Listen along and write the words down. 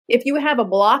if you have a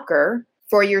blocker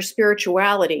for your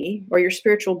spirituality or your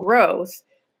spiritual growth,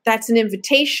 that's an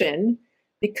invitation,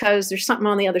 because there's something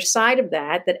on the other side of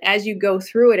that as you go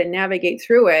through it and navigate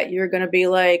through it, you're going to be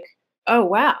like, oh,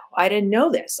 wow, I didn't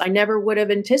know this. I never would have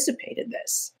anticipated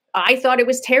this. I thought it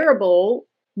was terrible,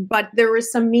 but there was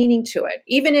some meaning to it.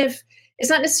 Even if it's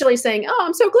not necessarily saying, oh,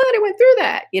 I'm so glad I went through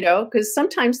that, because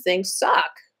sometimes things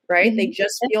suck, right? Mm-hmm. They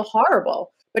just feel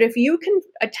horrible. But if you can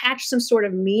attach some sort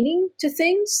of meaning to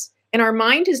things, and our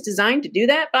mind is designed to do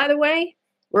that, by the way,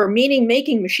 we're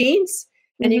meaning-making machines.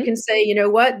 And you can say, you know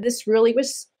what, this really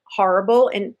was horrible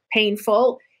and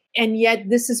painful, and yet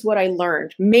this is what I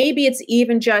learned. Maybe it's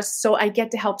even just so I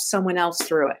get to help someone else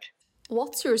through it.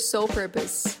 What's your soul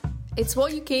purpose? It's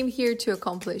what you came here to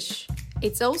accomplish.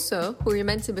 It's also who you're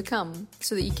meant to become,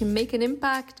 so that you can make an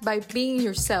impact by being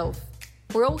yourself.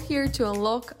 We're all here to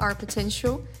unlock our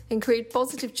potential and create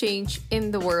positive change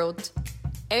in the world.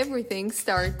 Everything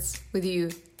starts with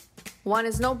you. One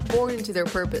is not born into their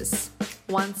purpose.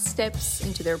 One steps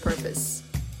into their purpose.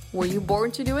 Were you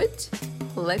born to do it?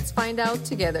 Let's find out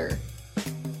together.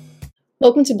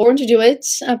 Welcome to Born to Do It,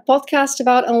 a podcast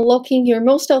about unlocking your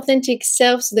most authentic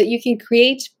self so that you can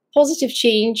create positive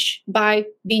change by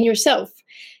being yourself.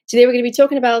 Today we're going to be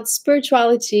talking about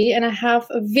spirituality, and I have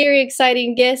a very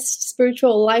exciting guest,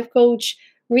 spiritual life coach,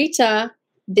 Rita,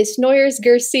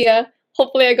 Desnoyers-Garcia.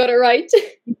 Hopefully I got it right.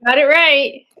 You got it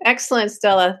right. Excellent,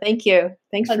 Stella. Thank you.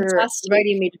 Thanks for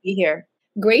inviting me to be here.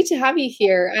 Great to have you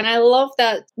here. And I love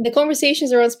that the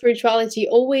conversations around spirituality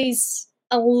always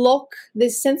unlock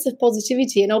this sense of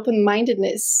positivity and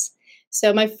open-mindedness.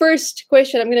 So my first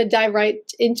question, I'm going to dive right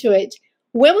into it.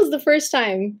 When was the first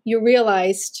time you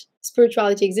realized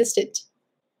spirituality existed?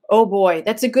 Oh boy,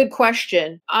 that's a good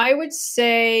question. I would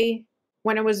say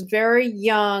when I was very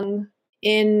young,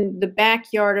 in the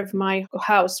backyard of my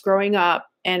house growing up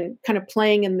and kind of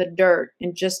playing in the dirt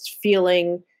and just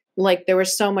feeling like there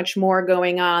was so much more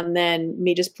going on than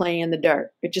me just playing in the dirt.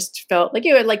 It just felt like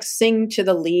you would like sing to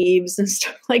the leaves and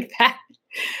stuff like that.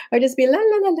 I'd just be la,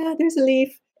 la, la, la, there's a leaf.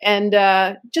 And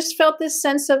just felt this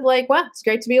sense of like, wow, it's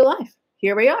great to be alive.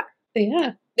 Here we are.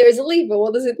 Yeah, there's a leaf, but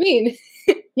what does it mean?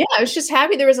 Yeah, I was just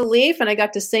happy there was a leaf and I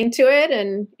got to sing to it.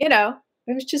 And,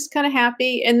 I was just kind of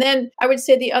happy. And then I would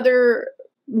say the other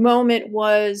moment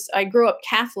was I grew up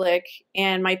Catholic,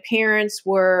 and my parents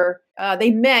were, they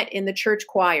met in the church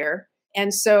choir.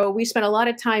 And so we spent a lot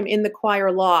of time in the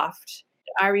choir loft.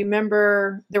 I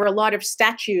remember there were a lot of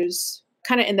statues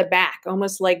kind of in the back,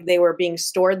 almost like they were being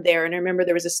stored there. And I remember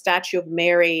there was a statue of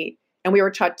Mary, and we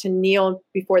were taught to kneel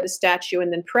before the statue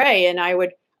and then pray. And I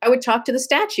would talk to the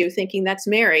statue thinking that's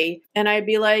Mary. And I'd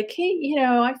be like, hey,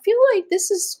 I feel like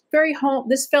this is very home.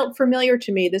 This felt familiar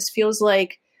to me. This feels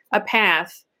like a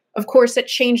path. Of course, that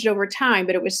changed over time,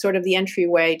 but it was sort of the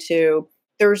entryway to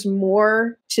there's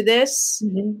more to this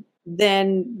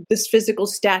than this physical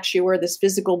statue or this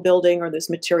physical building or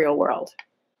this material world.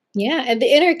 Yeah, and the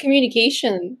inner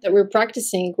communication that we're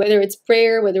practicing, whether it's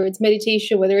prayer, whether it's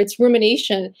meditation, whether it's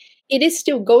rumination, it is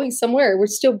still going somewhere. We're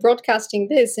still broadcasting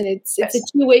this, and it's a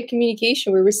two-way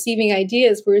communication. We're receiving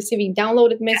ideas, we're receiving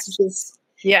downloaded messages.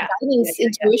 Guidance,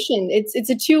 intuition. It's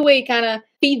a two-way kind of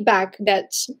feedback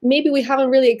that maybe we haven't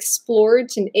really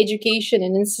explored in education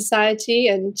and in society.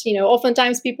 And,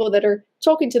 oftentimes people that are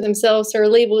talking to themselves are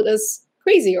labeled as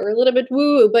crazy or a little bit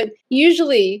woo-woo. But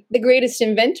usually the greatest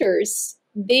inventors,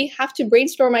 they have to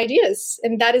brainstorm ideas.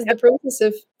 And that is the process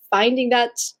of finding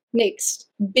that next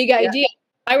big idea.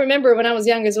 I remember when I was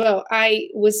young as well, I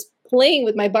was playing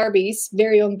with my Barbies,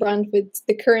 very on brand with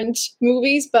the current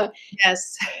movies. But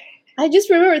yes. I just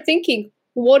remember thinking,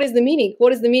 what is the meaning?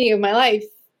 What is the meaning of my life?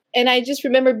 And I just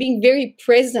remember being very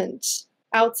present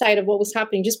outside of what was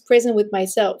happening, just present with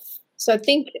myself. So I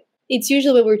think it's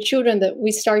usually when we're children that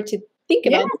we start to think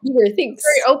about bigger things.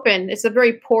 It's very open. It's a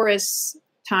very porous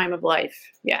time of life.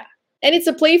 Yeah. And it's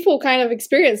a playful kind of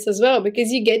experience as well, because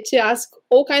you get to ask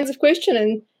all kinds of questions,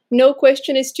 and no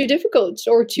question is too difficult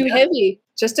or too heavy.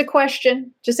 Just a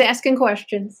question. Just asking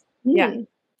questions.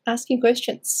 Asking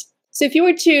questions. So if you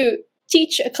were to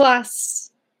teach a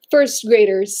class, first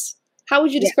graders, how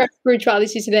would you describe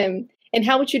spirituality to them? And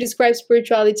how would you describe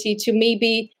spirituality to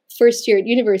maybe first year at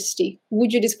university?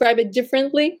 Would you describe it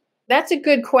differently? That's a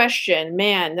good question.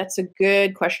 Man, that's a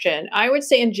good question. I would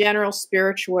say in general,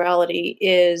 spirituality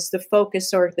is the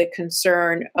focus or the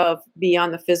concern of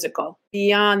beyond the physical,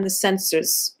 beyond the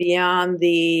senses, beyond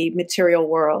the material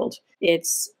world.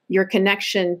 It's your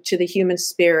connection to the human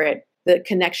spirit, the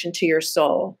connection to your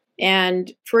soul.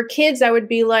 And for kids, I would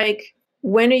be like,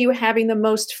 when are you having the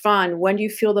most fun? When do you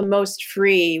feel the most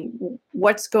free?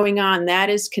 What's going on?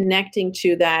 That is connecting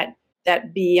to that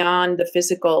that beyond the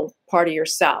physical part of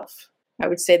yourself. I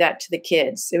would say that to the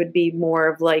kids. It would be more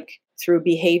of like through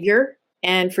behavior.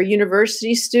 And for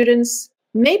university students,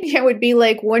 maybe it would be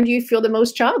like, when do you feel the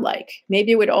most childlike?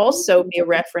 Maybe it would also be a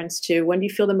reference to when do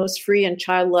you feel the most free and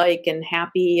childlike and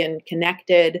happy and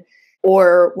connected?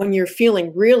 Or when you're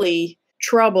feeling really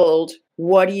troubled,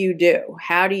 what do you do?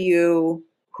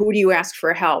 Who do you ask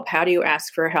for help? How do you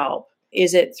ask for help?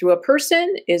 Is it through a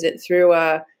person? Is it through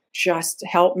a just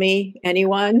help me,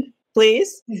 anyone,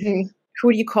 please? Mm-hmm.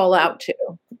 Who do you call out to?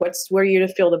 Where are you to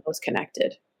feel the most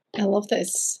connected? I love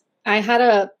this. I had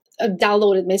a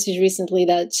downloaded message recently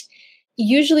that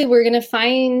usually we're going to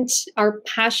find our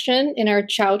passion in our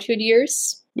childhood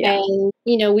years. Yeah. And,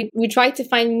 we try to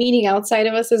find meaning outside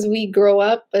of us as we grow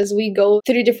up, as we go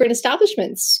through different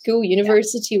establishments, school,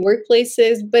 university,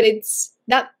 workplaces. But it's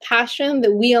that passion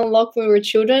that we unlock when we're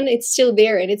children. It's still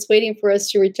there and it's waiting for us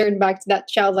to return back to that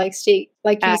childlike state.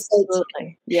 Like you said.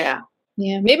 Absolutely. Yeah.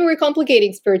 Yeah. Maybe we're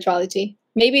complicating spirituality.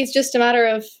 Maybe it's just a matter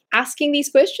of asking these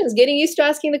questions, getting used to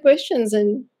asking the questions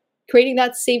and creating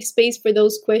that safe space for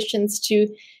those questions to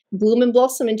bloom and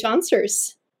blossom into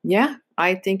answers. Yeah,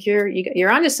 I think you're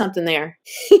onto something there.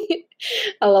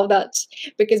 I love that.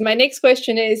 Because my next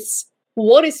question is,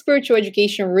 what is spiritual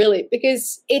education really?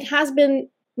 Because it has been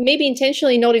maybe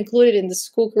intentionally not included in the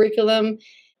school curriculum.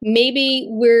 Maybe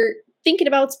we're thinking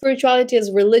about spirituality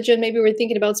as religion. Maybe we're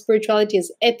thinking about spirituality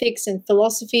as ethics and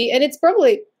philosophy. And it's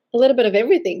probably a little bit of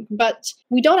everything. But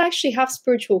we don't actually have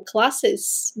spiritual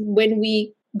classes when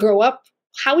we grow up.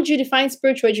 How would you define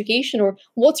spiritual education, or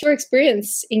what's your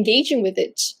experience engaging with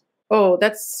it? Oh,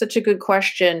 that's such a good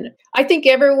question. I think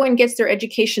everyone gets their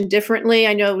education differently.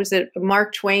 I know it was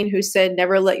Mark Twain who said,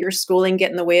 never let your schooling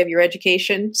get in the way of your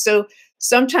education. So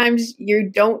sometimes you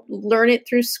don't learn it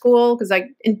through school because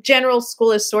in general,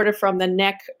 school is sort of from the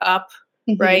neck up,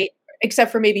 mm-hmm. right?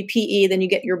 Except for maybe PE, then you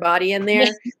get your body in there.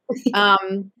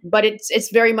 But it's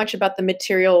very much about the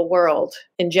material world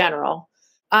in general.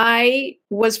 I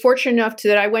was fortunate enough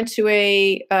that I went to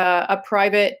a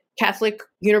private Catholic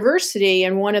university,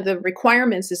 and one of the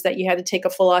requirements is that you had to take a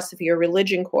philosophy or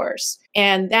religion course.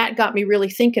 And that got me really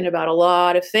thinking about a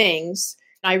lot of things.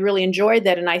 I really enjoyed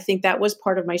that. And I think that was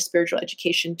part of my spiritual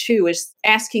education too, is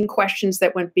asking questions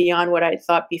that went beyond what I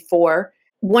thought before.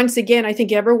 Once again, I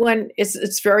think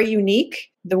it's very unique,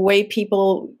 the way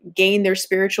people gain their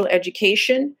spiritual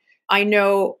education. I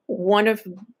know one of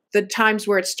the times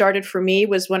where it started for me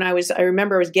was when I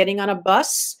remember I was getting on a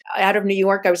bus out of New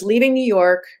York. I was leaving New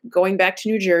York, going back to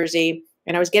New Jersey,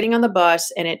 and I was getting on the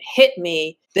bus, and it hit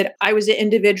me that I was an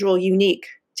individual unique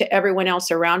to everyone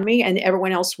else around me, and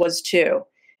everyone else was too.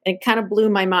 And it kind of blew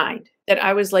my mind that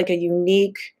I was like a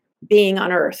unique being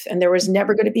on earth, and there was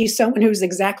never going to be someone who's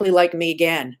exactly like me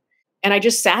again. And I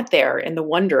just sat there in the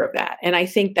wonder of that. And I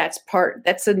think that's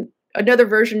another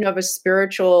version of a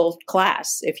spiritual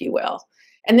class, if you will.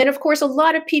 And then, of course, a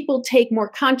lot of people take more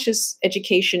conscious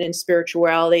education in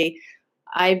spirituality.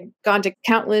 I've gone to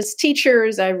countless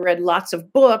teachers. I've read lots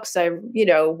of books. I've,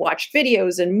 watched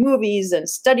videos and movies and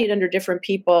studied under different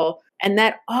people. And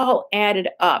that all added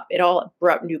up. It all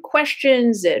brought new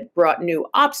questions. It brought new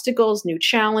obstacles, new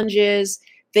challenges,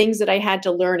 things that I had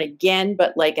to learn again,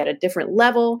 but like at a different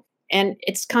level. And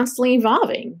it's constantly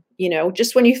evolving.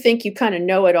 Just when you think you kind of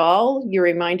know it all, you're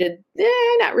reminded,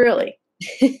 not really.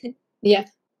 Yeah.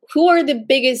 Who are the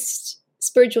biggest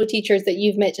spiritual teachers that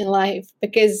you've met in life?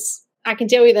 Because I can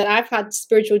tell you that I've had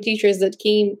spiritual teachers that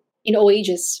came in all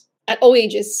ages. At all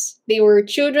ages. They were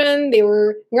children, they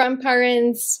were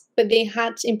grandparents, but they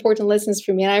had important lessons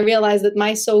for me. And I realized that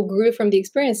my soul grew from the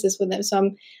experiences with them.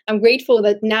 So I'm grateful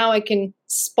that now I can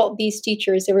spot these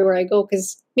teachers everywhere I go,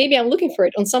 because maybe I'm looking for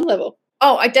it on some level.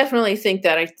 Oh, I definitely think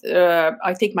that.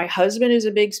 I think my husband is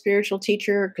a big spiritual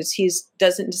teacher because he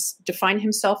doesn't define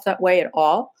himself that way at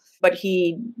all, but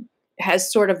he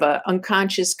has sort of an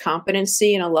unconscious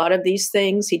competency in a lot of these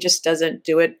things. He just doesn't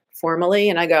do it formally.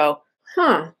 And I go,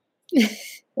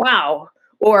 wow.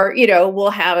 Or, we'll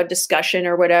have a discussion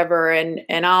or whatever, and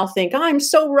I'll think, I'm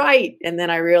so right. And then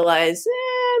I realize,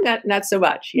 not so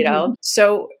much, Mm-hmm.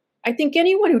 So I think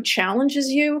anyone who challenges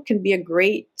you can be a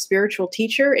great spiritual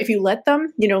teacher if you let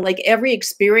them. Like every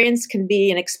experience can be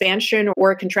an expansion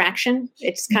or a contraction.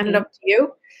 It's kind of up to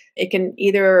you. It can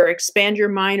either expand your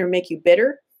mind or make you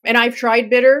bitter. And I've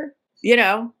tried bitter,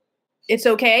 it's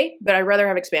okay, but I'd rather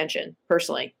have expansion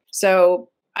personally. So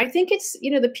I think it's,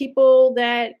 the people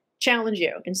that challenge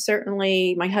you. And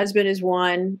certainly my husband is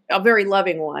one, a very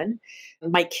loving one.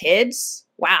 My kids,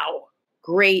 wow,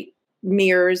 great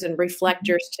mirrors and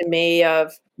reflectors to me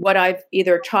of what I've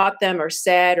either taught them or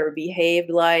said or behaved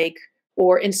like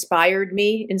or inspired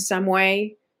me in some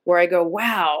way. where I go,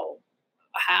 wow,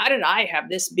 how did I have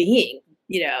this being?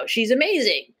 She's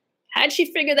amazing. How'd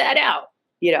she figure that out?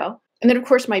 And then, of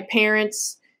course, my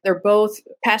parents, they're both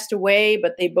passed away,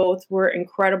 but they both were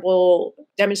incredible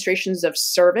demonstrations of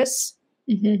service.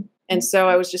 Mm-hmm. And so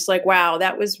I was just like, wow,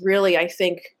 that was really, I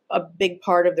think, a big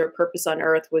part of their purpose on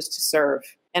earth was to serve.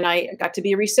 And I got to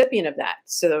be a recipient of that.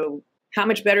 So how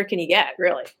much better can you get,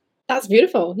 really? That's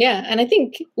beautiful. Yeah. And I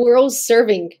think we're all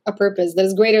serving a purpose that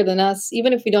is greater than us,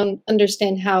 even if we don't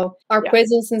understand how our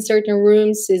presence in certain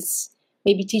rooms is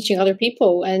maybe teaching other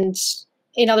people. And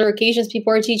in other occasions,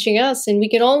 people are teaching us, and we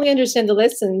can only understand the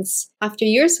lessons after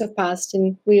years have passed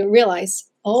and we realize,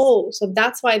 oh, so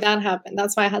that's why that happened.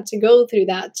 That's why I had to go through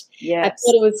that. Yes. I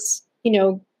thought it was,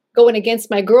 going against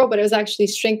my girl, but it was actually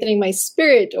strengthening my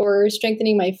spirit or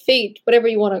strengthening my faith, whatever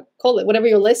you want to call it, whatever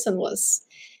your lesson was.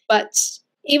 But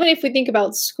even if we think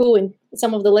about school and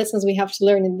some of the lessons we have to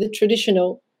learn in the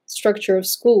traditional structure of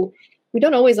school, we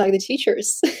don't always like the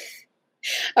teachers.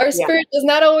 Our spirit does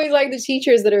not always like the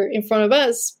teachers that are in front of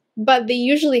us, but they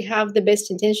usually have the best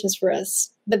intentions for us.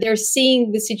 But they're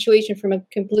seeing the situation from a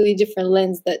completely different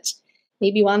lens that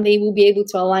maybe one day we'll be able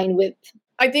to align with.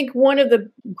 I think one of the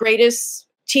greatest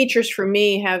teachers for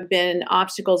me have been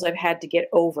obstacles I've had to get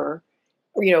over,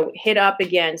 hit up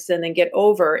against and then get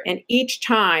over. And each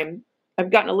time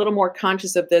I've gotten a little more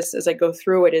conscious of this as I go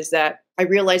through it, is that I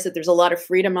realize that there's a lot of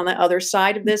freedom on the other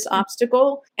side of this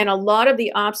obstacle. And a lot of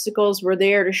the obstacles were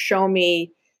there to show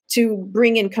me to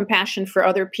bring in compassion for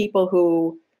other people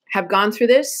who have gone through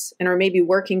this and are maybe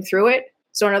working through it.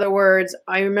 So in other words,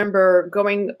 I remember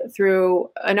going through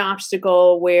an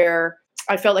obstacle where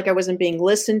I felt like I wasn't being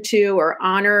listened to or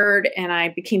honored, and I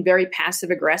became very passive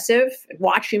aggressive,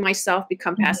 watching myself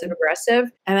become passive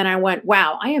aggressive. And then I went,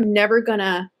 wow, I am never going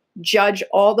to judge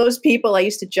all those people I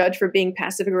used to judge for being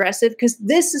passive aggressive, because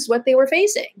this is what they were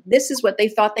facing. This is what they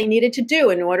thought they needed to do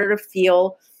in order to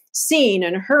feel seen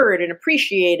and heard and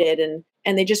appreciated.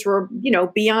 And they just were,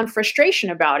 beyond frustration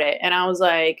about it. And I was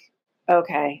like,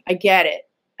 okay, I get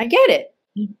it.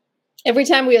 Every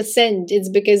time we ascend, it's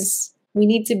because we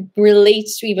need to relate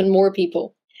to even more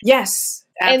people. Yes.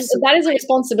 Absolutely. And that is a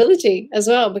responsibility as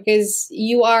well, because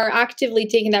you are actively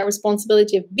taking that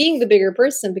responsibility of being the bigger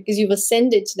person, because you've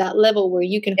ascended to that level where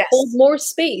you can hold more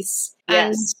space.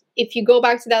 And if you go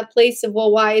back to that place of,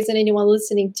 well, why isn't anyone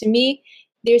listening to me?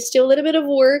 There's still a little bit of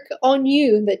work on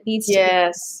you that needs to be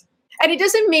done. And it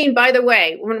doesn't mean, by the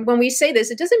way, when we say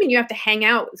this, it doesn't mean you have to hang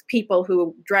out with people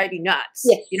who drive you nuts.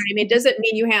 Yes. You know what I mean? It doesn't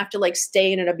mean you have to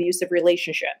stay in an abusive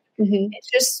relationship. Mm-hmm. It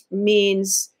just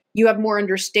means you have more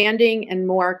understanding and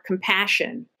more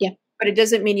compassion. Yeah. But it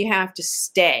doesn't mean you have to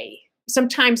stay.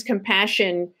 Sometimes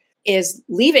compassion is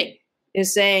leaving,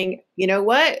 is saying, you know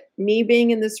what? Me being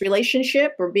in this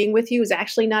relationship or being with you is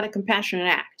actually not a compassionate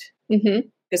act. Mm-hmm.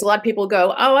 Because a lot of people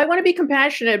go, oh, I want to be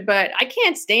compassionate, but I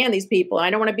can't stand these people. I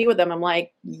don't want to be with them. I'm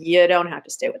like, you don't have to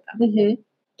stay with them. Mm-hmm.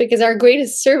 Because our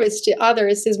greatest service to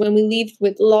others is when we lead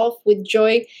with love, with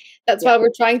joy. That's why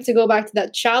we're trying to go back to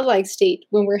that childlike state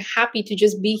when we're happy to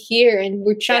just be here and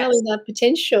we're channeling that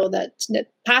potential, that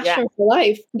passion for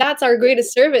life. That's our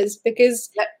greatest service, because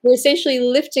we're essentially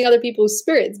lifting other people's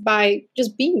spirits by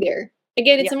just being there.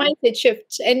 Again, it's a mindset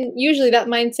shift. And usually that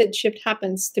mindset shift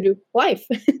happens through life.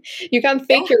 You can't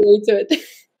fake your way to it.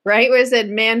 Right? What is it?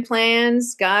 Man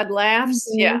plans, God laughs.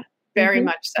 Mm-hmm. Yeah, very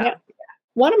much so. Yeah.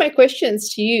 One of my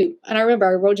questions to you, and I remember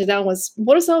I wrote it down, was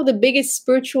what are some of the biggest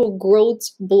spiritual growth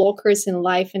blockers in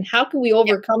life and how can we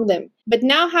overcome them? But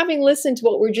now, having listened to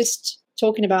what we're just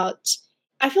talking about,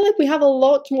 I feel like we have a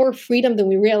lot more freedom than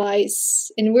we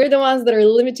realize. And we're the ones that are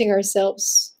limiting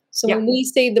ourselves. So when we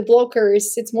say the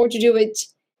blockers, it's more to do with,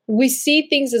 we see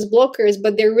things as blockers,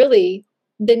 but they're really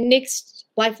the next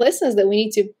life lessons that we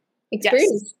need to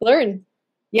experience, learn.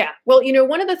 Yeah. Well,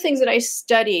 one of the things that I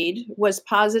studied was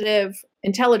positive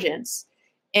intelligence.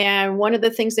 And one of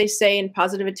the things they say in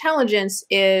positive intelligence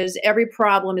is every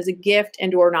problem is a gift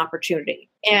and or an opportunity.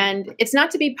 And it's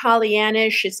not to be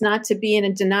Pollyannish. It's not to be in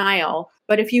a denial.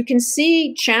 But if you can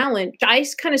see challenge, I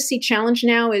kind of see challenge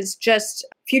now as just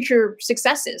future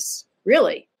successes.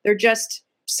 Really. They're just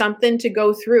something to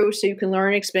go through so you can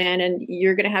learn, expand, and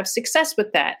you're going to have success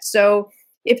with that. So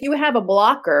if you have a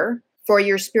blocker for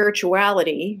your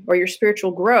spirituality or your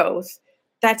spiritual growth,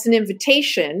 that's an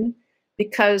invitation,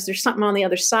 because there's something on the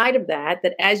other side of that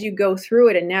as you go through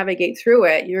it and navigate through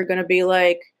it, you're going to be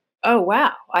like, oh,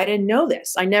 wow, I didn't know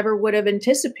this. I never would have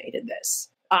anticipated this.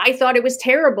 I thought it was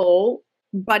terrible,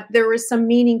 but there was some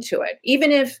meaning to it.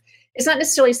 Even if it's not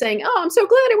necessarily saying, oh, I'm so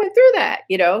glad I went through that,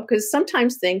 because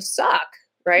sometimes things suck,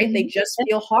 right? Mm-hmm. They just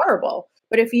feel horrible.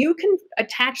 But if you can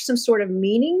attach some sort of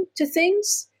meaning to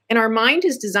things And our mind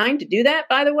is designed to do that,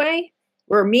 by the way.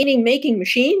 We're meaning-making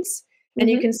machines. And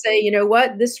you can say, you know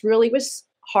what, this really was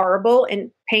horrible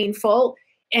and painful.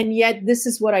 And yet this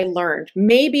is what I learned.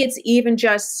 Maybe it's even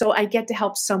just so I get to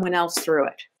help someone else through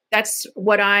it. That's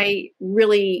what I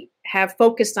really have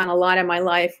focused on a lot in my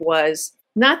life, was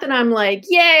not that I'm like,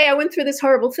 yay, I went through this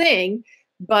horrible thing.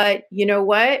 But you know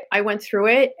what? I went through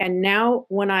it. And now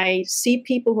when I see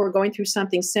people who are going through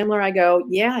something similar, I go,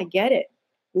 yeah, I get it.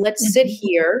 Let's sit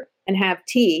here and have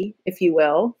tea, if you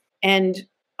will. And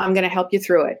I'm going to help you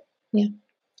through it. Yeah.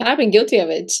 And I've been guilty of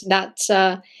it. That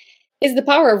is the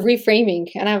power of reframing.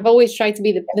 And I've always tried to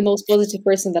be the most positive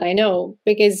person that I know,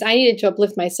 because I needed to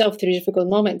uplift myself through difficult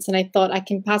moments. And I thought I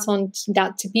can pass on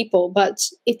that to people. But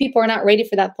if people are not ready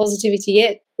for that positivity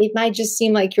yet, it might just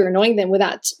seem like you're annoying them with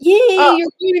that, yay, you're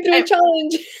going through a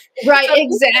challenge. Right,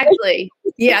 exactly.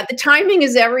 Yeah, the timing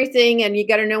is everything. And you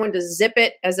got to know when to zip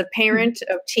it. As a parent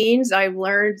of teens, I've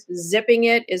learned zipping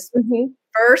it is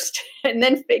first, and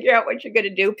then figure out what you're going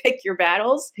to do. Pick your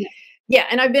battles. Yeah.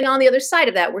 And I've been on the other side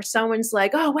of that, where someone's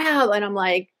like, oh, wow. And I'm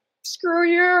like, screw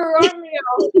you.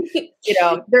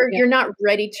 You're not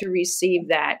ready to receive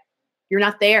that. You're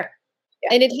not there.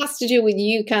 Yeah. And it has to do with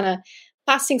you kind of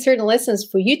passing certain lessons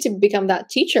for you to become that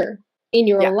teacher in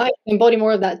your own life, embody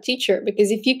more of that teacher.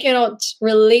 Because if you cannot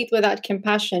relate with that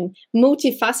compassion,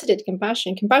 multifaceted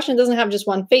compassion doesn't have just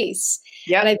one face.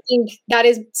 Yeah. And I think that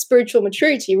is spiritual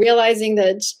maturity, realizing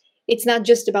that it's not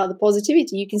just about the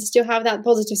positivity. You can still have that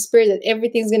positive spirit that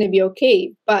everything's going to be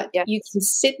okay, but you can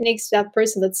sit next to that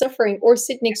person that's suffering, or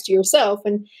sit next to yourself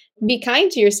and be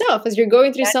kind to yourself as you're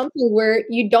going through something where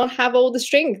you don't have all the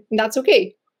strength, and that's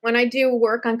okay. When I do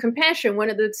work on compassion, one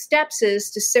of the steps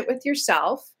is to sit with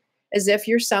yourself as if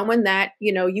you're someone that,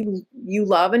 you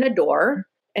love and adore,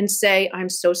 and say, I'm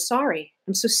so sorry.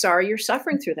 I'm so sorry you're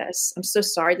suffering through this. I'm so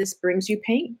sorry this brings you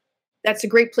pain. That's a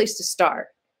great place to start,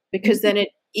 because then it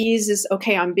eases,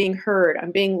 okay, I'm being heard.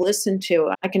 I'm being listened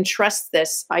to. I can trust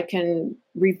this. I can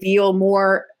reveal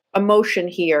more emotion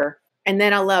here. And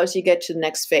then allows you to get to the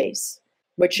next phase,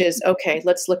 which is, okay,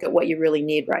 let's look at what you really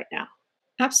need right now.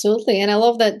 Absolutely. And I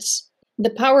love that the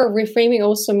power of reframing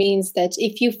also means that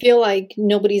if you feel like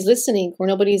nobody's listening or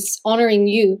nobody's honoring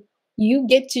you, you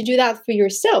get to do that for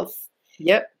yourself.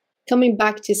 Yep. Coming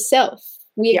back to self.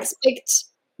 We expect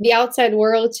the outside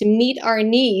world to meet our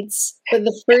needs, but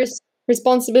the first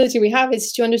responsibility we have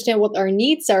is to understand what our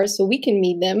needs are so we can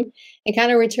meet them, and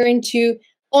kind of return to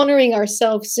honoring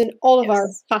ourselves in all of our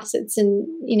facets. And,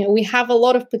 we have a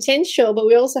lot of potential, but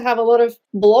we also have a lot of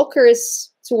blockers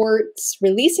towards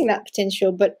releasing that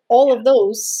potential. But all of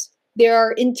those, there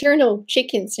are internal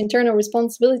chickens, internal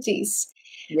responsibilities.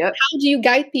 Yep. How do you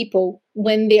guide people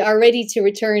when they are ready to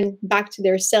return back to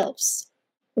their selves?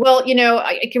 Well,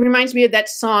 it reminds me of that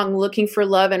song, Looking for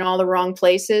Love in All the Wrong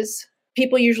Places.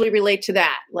 People usually relate to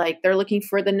that. Like, they're looking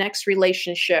for the next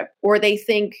relationship, or they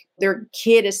think their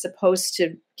kid is supposed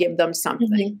to give them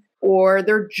something, or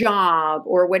their job,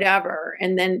 or whatever.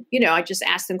 And then, I just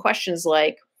ask them questions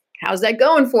like, how's that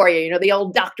going for you? The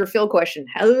old Dr. Phil question,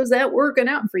 how's that working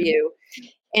out for you?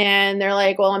 And they're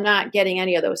like, well, I'm not getting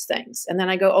any of those things. And then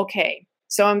I go, okay,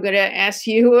 so I'm going to ask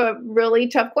you a really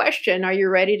tough question. Are you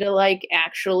ready to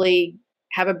actually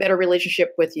have a better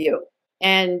relationship with you?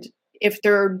 And if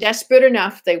they're desperate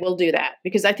enough, they will do that,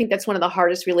 because I think that's one of the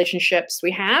hardest relationships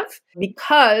we have,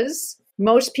 because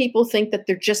most people think that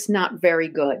they're just not very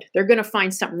good. They're going to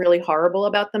find something really horrible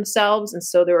about themselves. And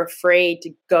so they're afraid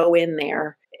to go in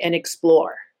there and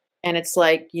explore. And it's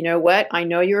like, you know what? I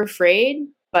know you're afraid,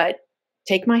 but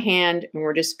take my hand and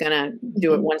we're just going to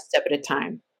do it one step at a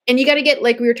time. And you got to get,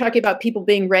 like we were talking about, people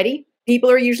being ready.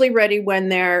 People are usually ready when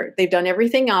they've done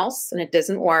everything else and it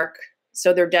doesn't work.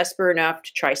 So they're desperate enough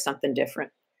to try something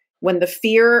different. When the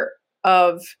fear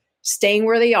of staying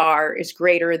where they are is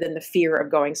greater than the fear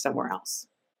of going somewhere else.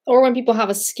 Or when people have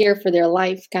a scare for their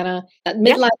life, kind of that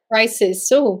midlife crisis.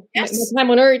 So my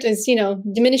time on earth is,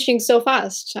 diminishing so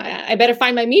fast. I better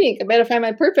find my meaning. I better find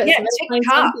my purpose.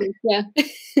 Yeah,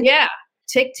 yeah.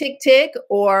 Tick, tick, tick.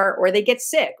 Or they get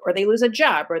sick, or they lose a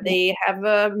job, or they have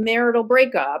a marital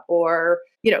breakup, or,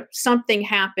 something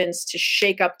happens to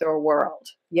shake up their world.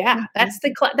 Yeah, that's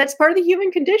part of the human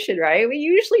condition, right? We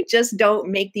usually just don't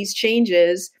make these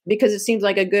changes because it seems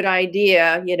like a good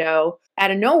idea, out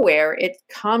of nowhere. It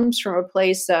comes from a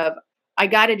place of, I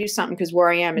got to do something because where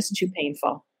I am is too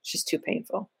painful. It's just too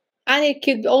painful. And it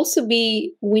could also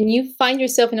be when you find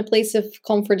yourself in a place of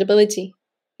comfortability.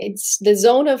 It's the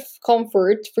zone of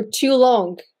comfort for too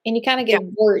long and you kind of get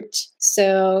bored.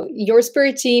 So your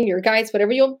spirit team, your guides,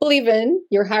 whatever you believe in,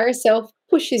 your higher self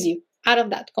pushes you out of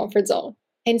that comfort zone.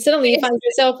 And suddenly you find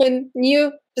yourself in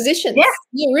new positions,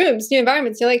 new rooms, new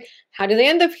environments. You're like, how did I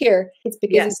end up here? It's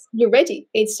because you're ready.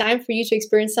 It's time for you to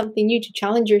experience something new, to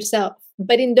challenge yourself.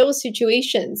 But in those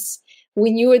situations,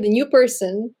 when you are the new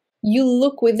person, you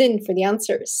look within for the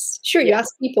answers. Sure, you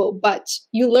ask people, but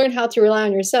you learn how to rely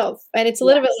on yourself. And it's a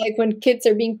little bit like when kids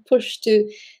are being pushed in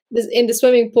the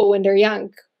swimming pool when they're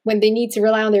young, when they need to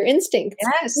rely on their instincts.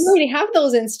 Yes. They already have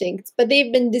those instincts, but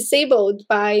they've been disabled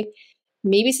by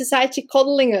maybe society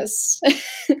coddling us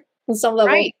on some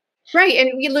level. Right.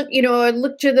 And you look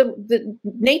to the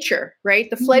nature, right?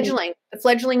 The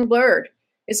fledgling bird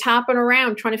is hopping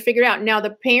around trying to figure it out. Now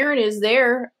the parent is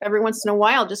there every once in a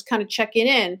while, just kind of checking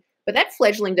in, but that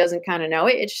fledgling doesn't kind of know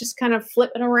it. It's just kind of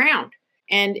flipping around,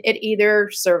 and it either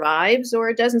survives or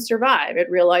it doesn't survive. It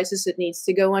realizes it needs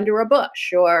to go under a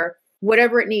bush or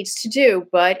whatever it needs to do,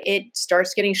 but it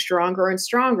starts getting stronger and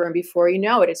stronger. And before you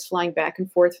know it, it's flying back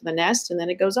and forth from the nest, and then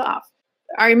it goes off.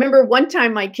 I remember one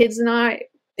time my kids and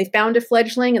they found a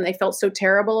fledgling and they felt so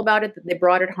terrible about it that they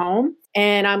brought it home.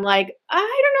 And I'm like, I don't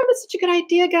know if that's such a good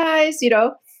idea, guys,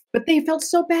 but they felt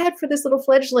so bad for this little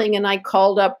fledgling. And I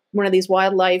called up one of these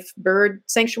wildlife bird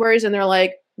sanctuaries, and they're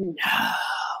like,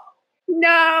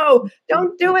 no,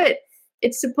 don't do it.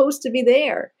 It's supposed to be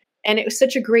there. And it was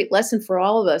such a great lesson for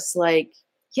all of us. Like,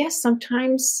 yes,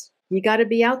 sometimes you got to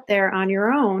be out there on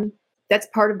your own. That's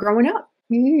part of growing up.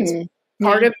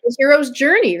 Part of the hero's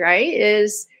journey, right?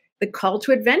 Is the call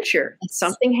to adventure.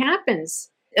 Something happens.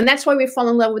 And that's why we fall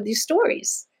in love with these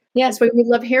stories. Yeah. That's why we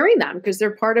love hearing them, because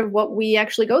they're part of what we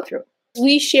actually go through.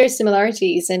 We share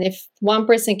similarities. And if one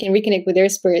person can reconnect with their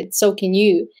spirit, so can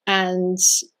you. And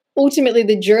ultimately,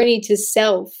 the journey to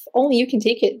self, only you can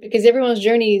take it, because everyone's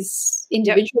journey is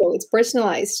individual. It's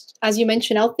personalized. As you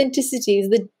mentioned, authenticity is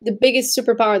the biggest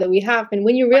superpower that we have. And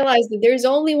when you realize that there's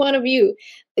only one of you,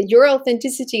 that your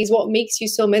authenticity is what makes you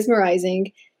so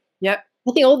mesmerizing. Yep.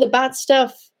 I think all the bad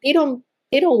stuff, they don't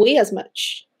weigh as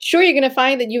much. Sure, you're going to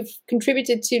find that you've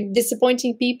contributed to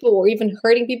disappointing people or even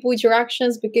hurting people with your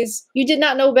actions because you did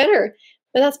not know better.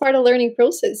 But that's part of the learning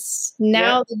process.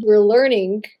 Now that you're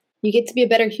learning, you get to be a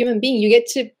better human being. You get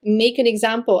to make an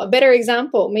example, a better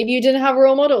example. Maybe you didn't have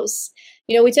role models.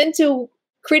 We tend to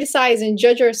criticize and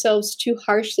judge ourselves too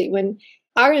harshly when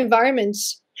our environment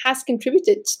has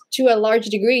contributed to a large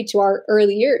degree to our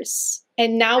early years.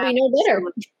 And now we know better.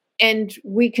 And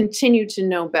we continue to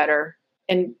know better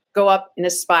and go up in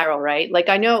a spiral, right? Like,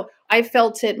 I know I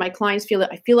felt it. My clients feel it.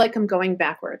 I feel like I'm going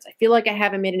backwards. I feel like I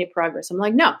haven't made any progress. I'm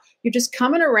like, no, you're just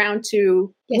coming around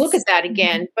to look at that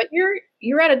again, but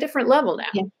you're at a different level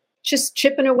now. Just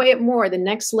chipping away at more, the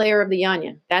next layer of the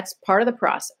onion. That's part of the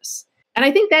process. And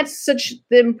I think that's such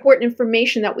the important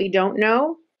information that we don't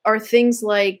know are things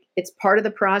like it's part of the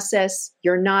process.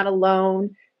 You're not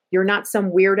alone. You're not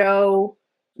some weirdo.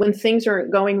 When things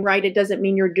aren't going right, it doesn't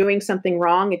mean you're doing something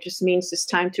wrong. It just means it's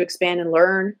time to expand and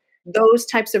learn. Those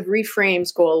types of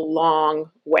reframes go a long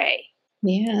way.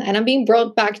 Yeah. And I'm being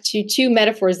brought back to two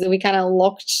metaphors that we kind of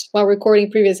locked while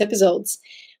recording previous episodes.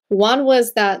 One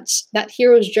was that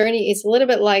hero's journey is a little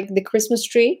bit like the Christmas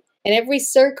tree. And every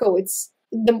circle, it's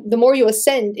the more you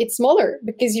ascend, it's smaller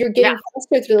because you're getting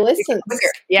faster through the lessons.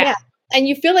 Yeah. And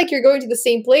you feel like you're going to the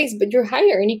same place, but you're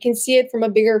higher and you can see it from a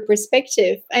bigger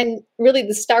perspective. And really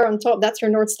the star on top, that's your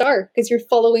North Star because you're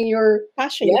following your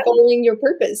passion, you're following your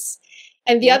purpose.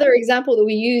 And the other example that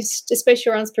we used,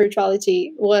 especially around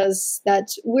spirituality, was that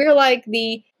we're like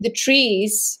the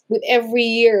trees. With every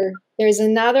year, there's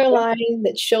another line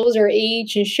that shows our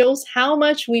age and shows how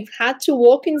much we've had to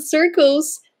walk in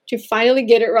circles to finally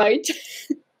get it right.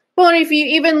 Well, and if you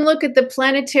even look at the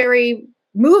planetary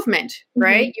movement,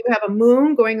 right? You have a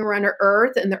moon going around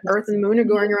Earth, and the Earth and the moon are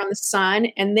going around the sun,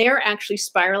 and they're actually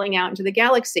spiraling out into the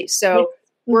galaxy. So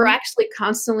we're actually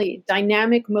constantly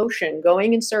dynamic motion,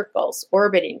 going in circles,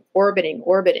 orbiting.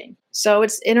 So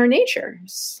it's in our nature.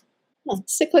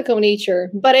 Cyclical nature.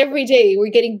 But every day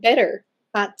we're getting better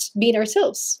at being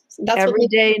ourselves. So that's every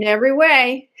day in every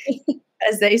way,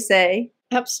 as they say.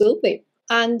 Absolutely.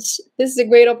 And this is a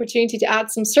great opportunity to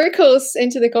add some circles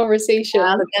into the conversation.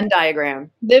 The Venn diagram.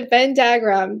 The Venn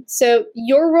diagram. So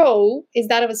your role is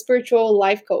that of a spiritual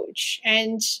life coach.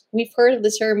 And we've heard of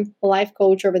the term life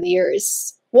coach over the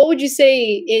years. What would you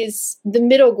say is the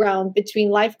middle ground between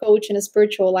life coach and a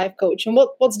spiritual life coach? And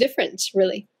what's different,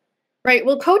 really? Right.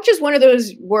 Well, coach is one of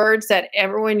those words that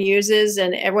everyone uses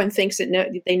and everyone thinks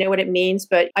they know what it means.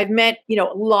 But I've met,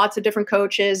 lots of different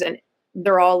coaches and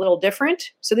they're all a little different.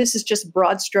 So this is just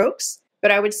broad strokes.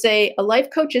 But I would say a life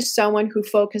coach is someone who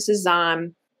focuses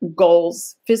on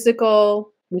goals, physical,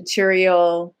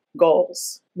 material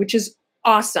goals, which is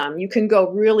awesome. You can go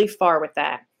really far with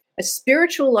that. A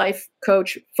spiritual life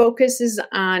coach focuses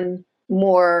on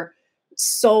more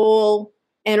soul,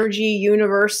 energy,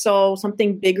 universal,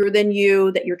 something bigger than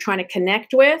you that you're trying to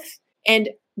connect with. And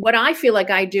what I feel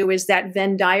like I do is that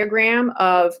Venn diagram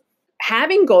of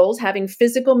having goals, having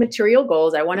physical, material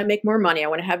goals. I want to make more money. I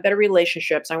want to have better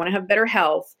relationships. I want to have better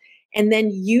health. And then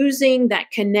using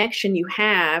that connection you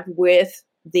have with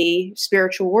the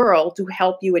spiritual world to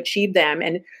help you achieve them,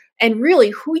 and really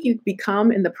who you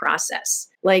become in the process.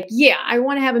 Like, yeah, I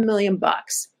want to have $1 million.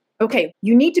 Okay,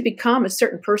 you need to become a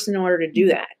certain person in order to do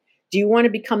that. Do you want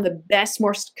to become the best,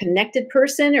 most connected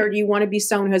person, or do you want to be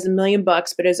someone who has $1 million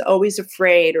but is always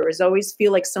afraid, or is always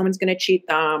feel like someone's going to cheat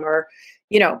them, or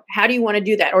how do you want to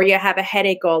do that? Or you have a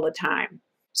headache all the time.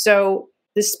 So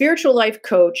the spiritual life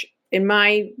coach in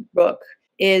my book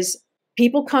is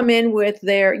people come in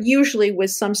usually with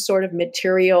some sort of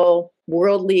material,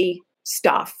 worldly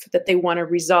stuff that they want to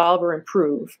resolve or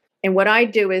improve. And what I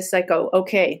do is I go,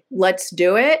 okay, let's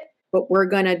do it, but we're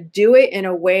going to do it in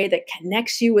a way that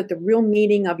connects you with the real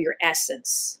meaning of your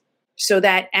essence. So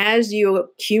that as you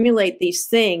accumulate these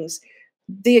things,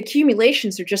 the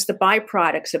accumulations are just the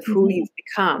byproducts of who you've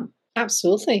become.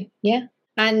 Absolutely. Yeah.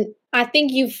 And I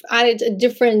think you've added a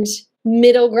different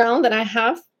middle ground than I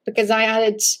have, because I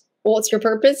added, what's your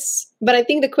purpose? But I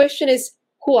think the question is,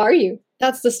 who are you?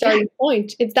 That's the starting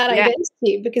point. It's that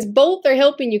identity, because both are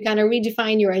helping you kind of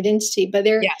redefine your identity, but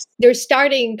they're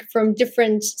starting from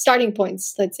different starting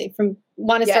points. Let's say from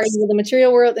one is starting with the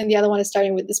material world and the other one is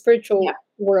starting with the spiritual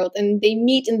world, and they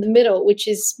meet in the middle, which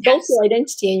is both your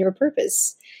identity and your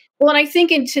purpose. Well, and I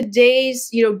think in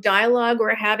today's, dialogue,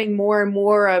 we're having more and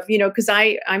more of, because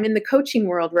I'm in the coaching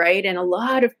world, right? And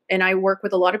I work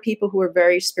with a lot of people who are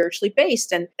very spiritually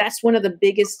based. And that's one of the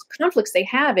biggest conflicts they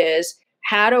have is,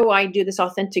 how do I do this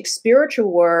authentic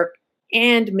spiritual work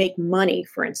and make money,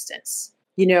 for instance,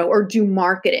 or do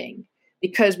marketing?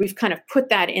 Because we've kind of put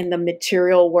that in the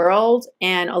material world.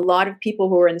 And a lot of people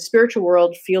who are in the spiritual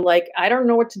world feel like, I don't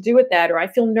know what to do with that, or I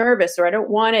feel nervous, or I don't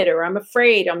want it, or I'm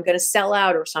afraid I'm going to sell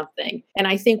out or something. And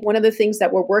I think one of the things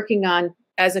that we're working on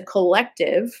as a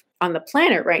collective on the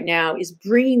planet right now is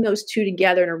bringing those two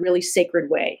together in a really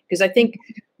sacred way. Because I think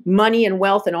money and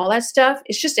wealth and all that stuff,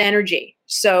 it's just energy.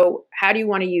 So how do you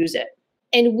want to use it?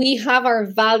 And we have our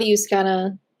values kind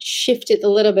of shifted a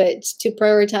little bit to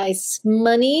prioritize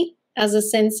money as a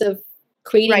sense of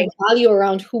creating value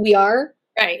around who we are,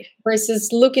 versus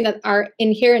looking at our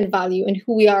inherent value and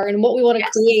who we are and what we want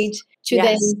to create to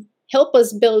then help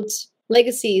us build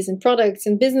legacies and products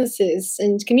and businesses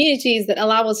and communities that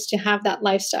allow us to have that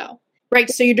lifestyle. Right.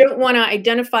 So you don't want to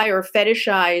identify or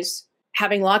fetishize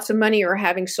having lots of money or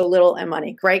having so little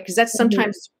money, right? Because that's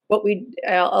sometimes what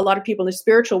a lot of people in the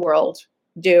spiritual world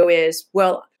do is,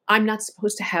 well, I'm not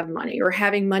supposed to have money, or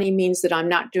having money means that I'm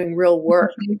not doing real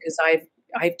work because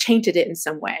I've tainted it in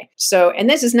some way. So, and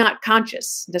this is not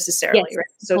conscious necessarily, right?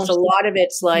 So it's a lot of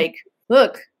it's like,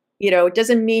 look, it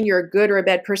doesn't mean you're a good or a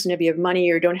bad person if you have money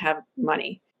or don't have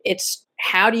money. It's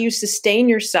how do you sustain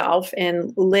yourself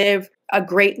and live a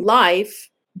great life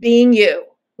being you,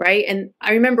 right? And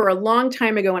I remember a long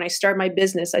time ago when I started my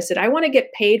business, I said, I want to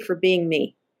get paid for being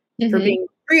me, for being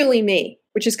really me.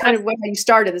 Which is kind of when I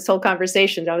started this whole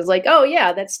conversation. I was like, oh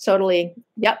yeah, that's totally,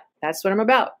 that's what I'm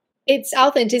about. It's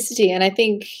authenticity. And I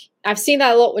think I've seen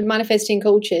that a lot with manifesting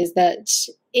coaches, that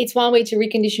it's one way to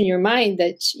recondition your mind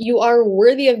that you are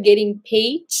worthy of getting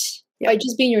paid by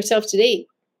just being yourself today.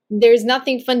 There's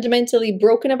nothing fundamentally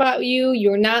broken about you.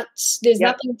 There's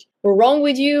nothing wrong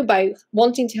with you by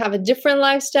wanting to have a different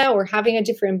lifestyle or having a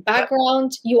different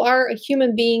background. You are a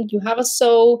human being. You have a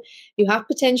soul. You have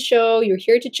potential. You're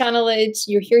here to channel it.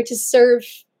 You're here to serve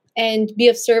and be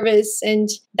of service. And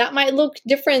that might look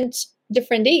different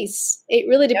days. It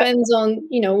really depends on,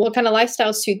 what kind of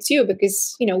lifestyle suits you,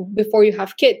 because, before you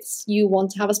have kids, you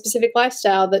want to have a specific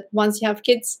lifestyle that once you have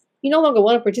kids, you no longer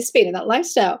want to participate in that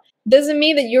lifestyle. Doesn't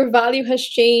mean that your value has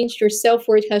changed, your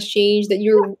self-worth has changed, that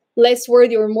you're less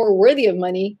worthy or more worthy of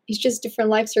money. It's just different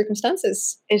life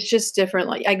circumstances. It's just different.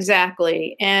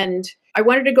 Exactly. And I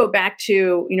wanted to go back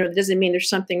to, it doesn't mean there's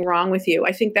something wrong with you.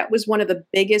 I think that was one of the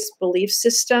biggest belief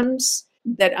systems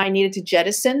that I needed to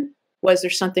jettison, was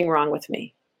there's something wrong with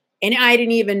me. And I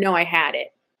didn't even know I had it.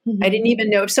 I didn't even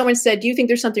know. If someone said, do you think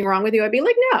there's something wrong with you? I'd be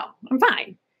like, no, I'm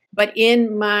fine. But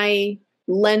in my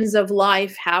lens of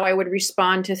life, how I would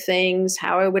respond to things,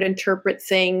 how I would interpret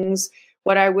things,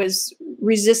 what I was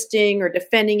resisting or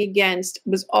defending against,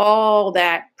 was all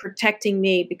that protecting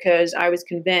me, because I was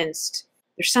convinced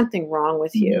there's something wrong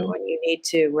with you and you need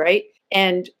to, right?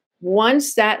 And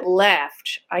once that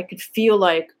left, I could feel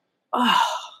like, oh,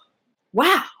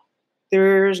 wow,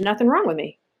 there's nothing wrong with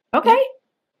me. Okay.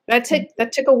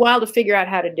 That took a while to figure out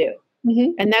how to do.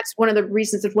 Mm-hmm. And that's one of the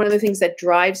reasons, one of the things that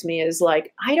drives me is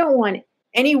like, I don't want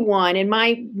anyone, and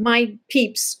my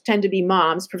peeps tend to be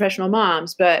moms, professional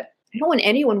moms, but I don't want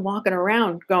anyone walking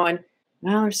around going,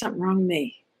 well, there's something wrong with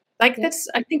me. Like that's,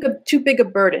 I think, too big a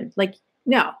burden. Like,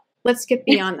 no, let's get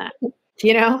beyond that.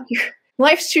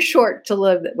 Life's too short to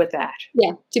live with that.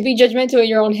 Yeah, to be judgmental in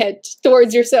your own head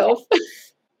towards yourself.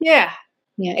 Yeah.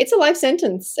 Yeah, it's a life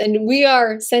sentence, and we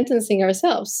are sentencing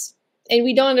ourselves. And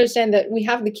we don't understand that we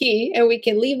have the key and we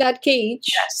can leave that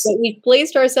cage that we've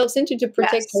placed ourselves into to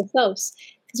protect ourselves,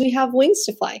 because we have wings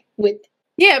to fly with.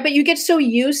 Yeah, but you get so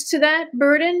used to that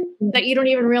burden that you don't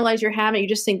even realize you're having it. You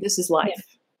just think this is life.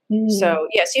 Yeah. Mm. So,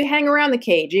 yes, you hang around the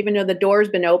cage, even though the door's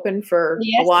been open for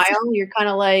a while. You're kind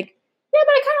of like, yeah,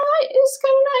 but I kind of like, it's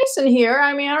kind of nice in here.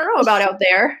 I mean, I don't know about out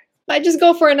there. I just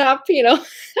go for a nap,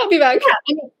 I'll be back. Yeah. I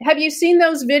mean, have you seen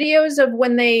those videos of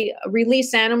when they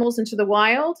release animals into the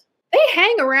wild? They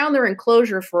hang around their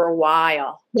enclosure for a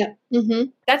while. Yeah. Mm-hmm.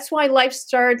 That's why life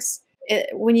starts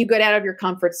when you get out of your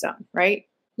comfort zone, right?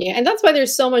 Yeah. And that's why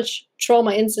there's so much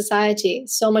trauma in society.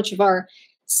 So much of our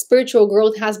spiritual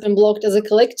growth has been blocked as a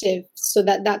collective, so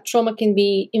that trauma can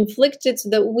be inflicted, so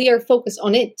that we are focused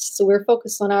on it. So we're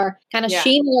focused on our kind of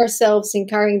shaming ourselves and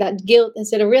carrying that guilt,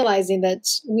 instead of realizing that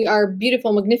we are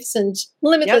beautiful, magnificent,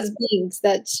 limitless beings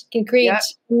that can create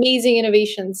amazing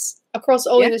innovations across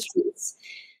all industries.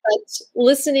 But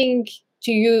listening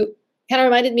to you kind of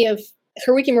reminded me of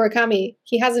Haruki Murakami.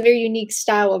 He has a very unique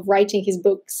style of writing his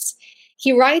books.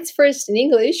 He writes first in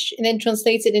English and then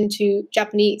translates it into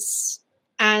Japanese.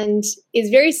 And it's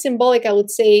very symbolic, I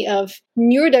would say, of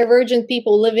neurodivergent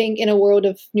people living in a world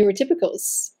of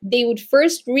neurotypicals. They would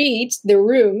first read the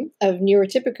room of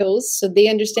neurotypicals, so they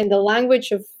understand the language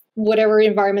of whatever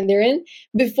environment they're in,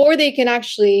 before they can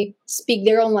actually speak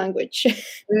their own language.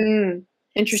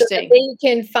 Interesting. So that they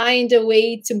can find a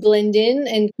way to blend in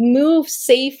and move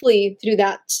safely through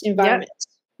that environment.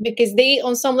 Because they,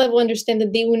 on some level, understand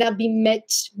that they will not be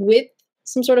met with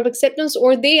some sort of acceptance,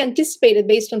 or they anticipated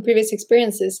based on previous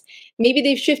experiences. Maybe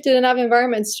they've shifted enough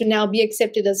environments to now be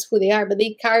accepted as who they are, but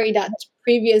they carry that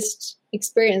previous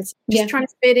experience. Just trying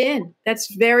to fit in.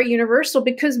 That's very universal,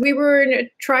 because we were in a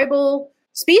tribal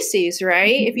species,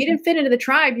 right? Mm-hmm. If you didn't fit into the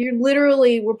tribe, you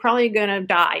literally were probably going to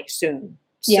die soon.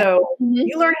 So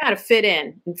you learn how to fit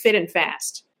in and fit in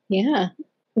fast. Yeah.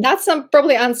 That's some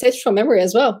probably ancestral memory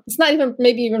as well. It's not even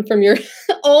maybe even from your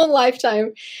own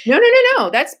lifetime. No.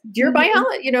 That's your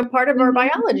biology. Part of our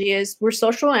biology is we're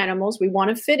social animals. We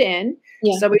want to fit in.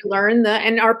 Yeah. So we learn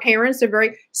and our parents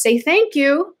are say thank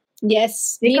you.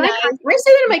 Yes. I say that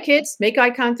to my kids. Make eye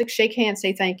contact, shake hands,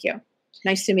 say thank you.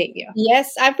 Nice to meet you.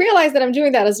 Yes, I've realized that I'm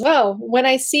doing that as well. When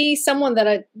I see someone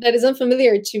that is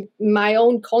unfamiliar to my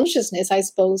own consciousness, I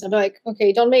suppose, I'm like,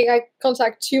 okay, don't make eye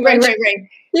contact too much. Right.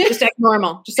 Just act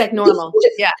normal.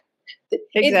 Yeah,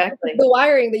 exactly. It's the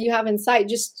wiring that you have inside.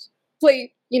 Just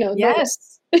play,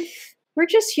 Yes. We're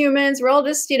just humans. We're all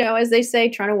just, as they say,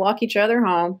 trying to walk each other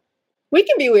home. We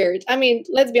can be weird. I mean,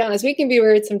 let's be honest. We can be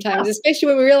weird sometimes, especially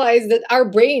when we realize that our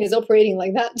brain is operating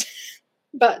like that.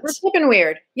 But we're flipping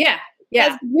weird. Yeah.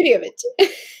 That's the beauty of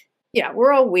it. Yeah,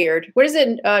 we're all weird. What is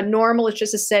it? Normal is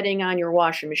just a setting on your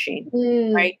washing machine,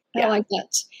 right? I like that.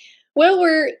 Well,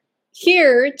 we're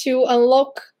here to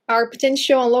unlock our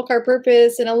potential, unlock our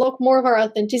purpose, and unlock more of our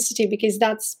authenticity, because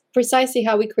that's precisely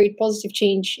how we create positive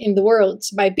change in the world,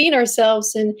 by being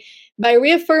ourselves and by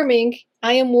reaffirming,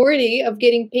 I am worthy of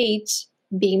getting paid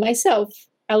being myself.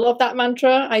 I love that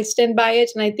mantra. I stand by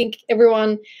it. And I think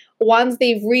everyone, once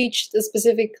they've reached a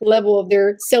specific level of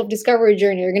their self-discovery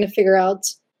journey, are going to figure out,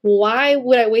 why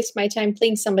would I waste my time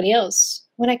playing somebody else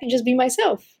when I can just be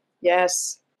myself?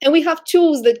 Yes. And we have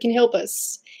tools that can help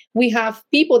us. We have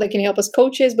people that can help us,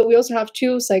 coaches, but we also have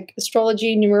tools like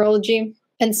astrology, numerology.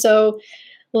 And so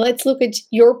let's look at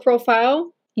your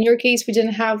profile. In your case, we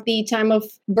didn't have the time of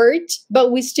birth,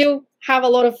 but we still have a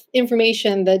lot of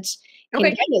information that can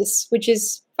guide us, which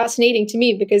is fascinating to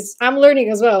me, because I'm learning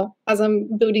as well as I'm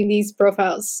building these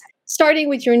profiles. Starting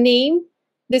with your name,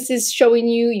 this is showing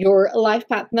you your life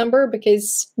path number,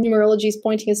 because numerology is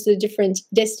pointing us to the different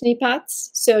destiny paths.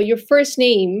 So your first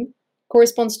name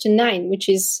corresponds to 9, which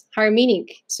is higher meaning.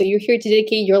 So you're here to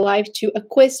dedicate your life to a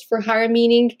quest for higher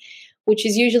meaning, which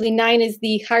is usually 9 is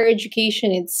the higher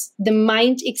education. It's the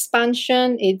mind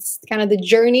expansion. It's kind of the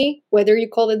journey, whether you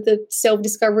call it the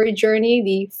self-discovery journey,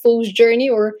 the fool's journey,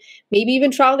 or maybe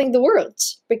even traveling the world,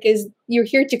 because you're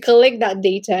here to collect that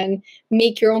data and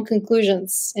make your own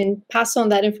conclusions and pass on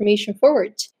that information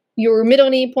forward. Your middle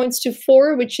name points to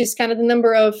 4, which is kind of the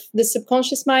number of the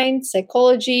subconscious mind,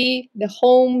 psychology, the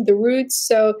home, the roots.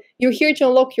 So you're here to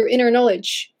unlock your inner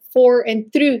knowledge. for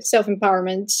and through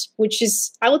self-empowerment, which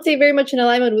is, I would say, very much in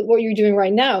alignment with what you're doing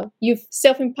right now. You've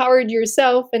self-empowered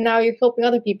yourself, and now you're helping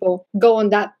other people go on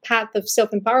that path of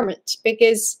self-empowerment,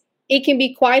 because it can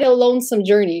be quite a lonesome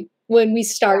journey when we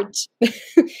start.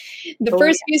 The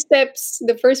first few steps,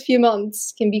 the first few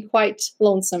months can be quite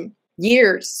lonesome.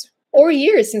 Years. Or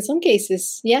years in some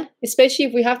cases. Yeah. Especially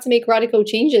if we have to make radical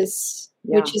changes,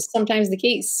 which is sometimes the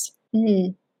case.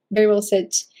 Very well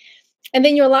said. And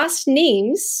then your last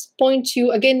names point to,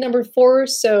 again, number 4.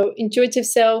 So intuitive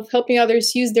self, helping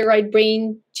others use their right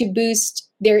brain to boost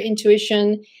their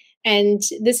intuition. And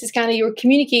this is kind of your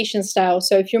communication style.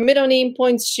 So if your middle name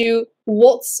points to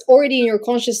what's already in your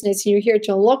consciousness and you're here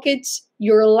to unlock it,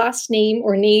 your last name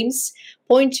or names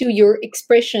point to your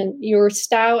expression, your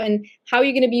style, and how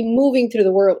you're going to be moving through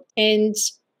the world. And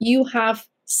you have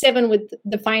 7 with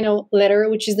the final letter,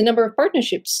 which is the number of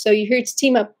partnerships. So you're here to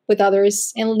team up with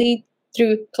others and lead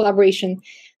through collaboration.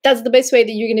 That's the best way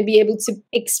that you're going to be able to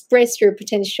express your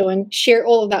potential and share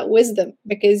all of that wisdom,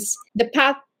 because the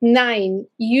path 9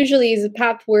 usually is a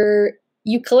path where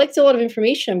you collect a lot of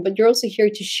information, but you're also here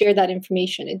to share that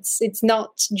information. It's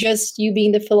not just you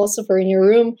being the philosopher in your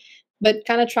room, but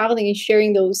kind of traveling and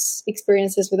sharing those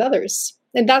experiences with others.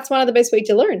 And that's one of the best ways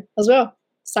to learn as well,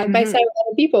 side by side with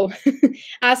other people,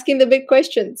 asking the big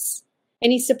questions.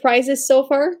 Any surprises so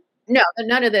far? No,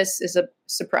 none of this is a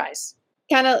surprise.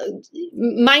 Kind of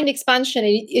mind expansion.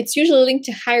 It's usually linked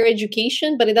to higher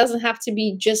education, but it doesn't have to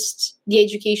be just the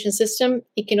education system.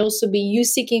 It can also be you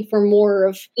seeking for more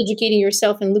of educating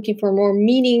yourself and looking for more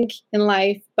meaning in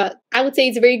life. But I would say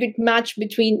it's a very good match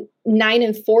between 9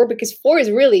 and 4, because 4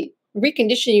 is really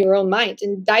reconditioning your own mind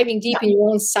and diving deep in your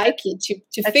own psyche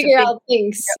to figure out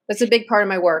things. That's a big part of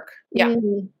my work. Yeah.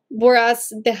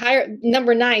 Whereas the higher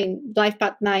number 9, life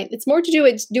path 9, it's more to do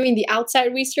with doing the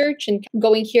outside research and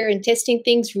going here and testing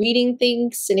things, reading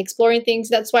things and exploring things.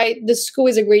 That's why the school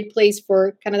is a great place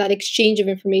for kind of that exchange of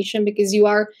information, because you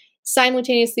are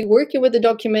simultaneously working with the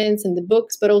documents and the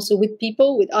books, but also with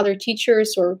people, with other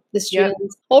teachers or the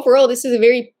students. Overall, this is a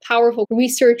very powerful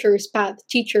researcher's path,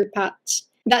 teacher path.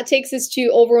 That takes us to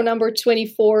overall number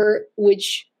 24,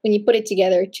 which when you put it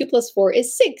together, 2 plus 4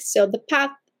 is 6. So the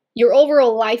path, your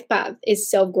overall life path,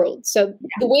 is self-growth. So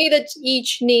the way that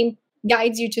each name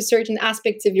guides you to certain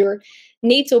aspects of your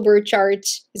natal birth chart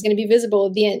is going to be visible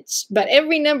at the end. But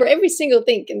every number, every single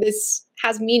thing in this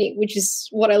has meaning, which is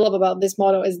what I love about this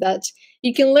model, is that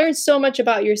you can learn so much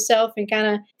about yourself and kind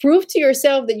of prove to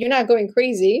yourself that you're not going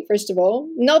crazy, first of all.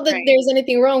 Not that there's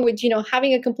anything wrong with,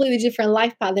 having a completely different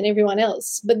life path than everyone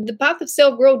else. But the path of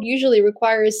self-growth usually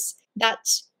requires that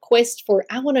quest for,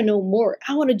 I want to know more.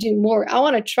 I want to do more. I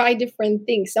want to try different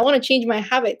things. I want to change my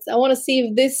habits. I want to see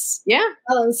if this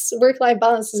balance, work-life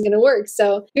balance, is going to work.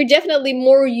 So you're definitely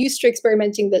more used to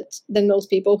experimenting than most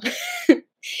people.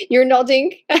 You're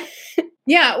nodding.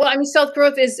 Yeah, well, I mean,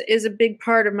 self-growth is a big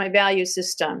part of my value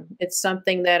system. It's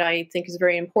something that I think is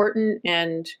very important.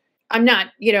 And I'm not,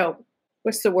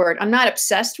 what's the word? I'm not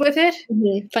obsessed with it.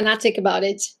 Fanatic about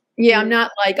it. Yeah, I'm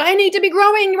not like, I need to be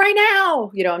growing right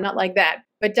now. I'm not like that.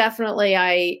 But definitely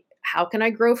how can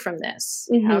I grow from this?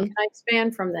 How can I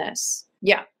expand from this?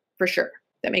 Yeah, for sure.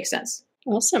 That makes sense.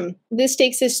 Awesome. This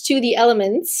takes us to the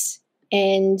elements.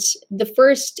 And the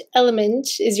first element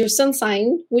is your sun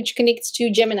sign, which connects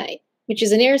to Gemini, which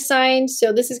is an air sign.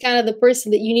 So this is kind of the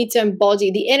person that you need to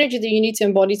embody, the energy that you need to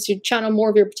embody to channel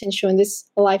more of your potential in this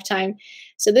lifetime.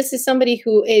 So this is somebody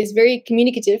who is very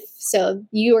communicative. So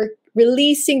you are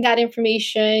releasing that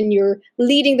information, you're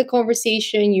leading the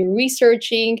conversation, you're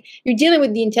researching, you're dealing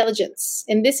with the intelligence.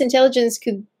 And this intelligence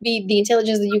could be the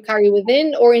intelligence that you carry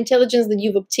within or intelligence that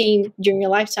you've obtained during your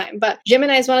lifetime. But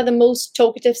Gemini is one of the most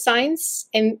talkative signs,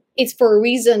 and it's for a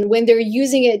reason when they're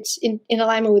using it in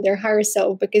alignment with their higher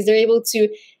self, because they're able to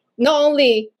not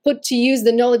only put to use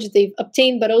the knowledge that they've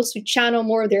obtained, but also channel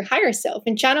more of their higher self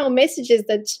and channel messages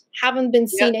that haven't been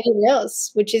seen anywhere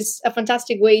else, which is a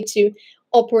fantastic way to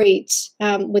operate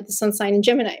with the sun sign in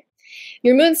Gemini.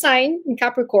 Your moon sign in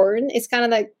Capricorn is kind of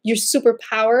like your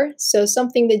superpower. So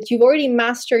something that you've already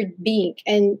mastered being,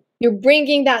 and you're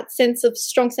bringing that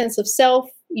strong sense of self.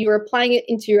 You're applying it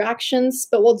into your actions.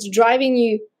 But what's driving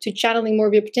you to channeling more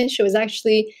of your potential is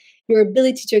actually your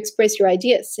ability to express your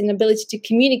ideas and ability to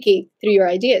communicate through your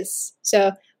ideas.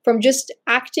 So from just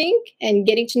acting and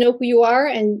getting to know who you are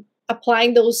and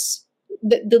applying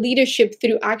the leadership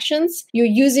through actions, you're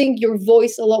using your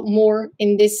voice a lot more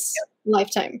in this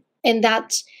lifetime. And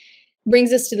that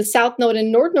brings us to the South Node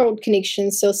and North Node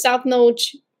connection. So South Node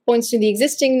points to the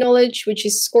existing knowledge, which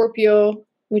is Scorpio,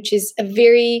 which is a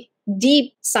very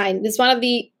deep sign. It's one of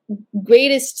the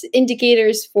greatest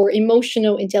indicators for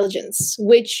emotional intelligence,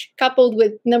 which coupled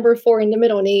with number 4 in the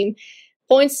middle name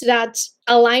points to that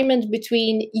alignment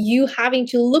between you having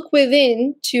to look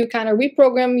within to kind of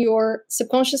reprogram your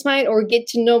subconscious mind or get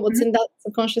to know what's in that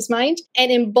subconscious mind and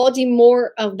embody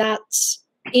more of that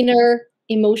inner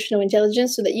emotional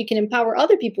intelligence so that you can empower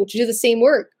other people to do the same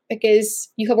work, because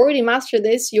you have already mastered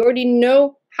this. You already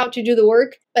know how to do the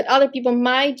work, but other people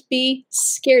might be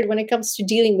scared when it comes to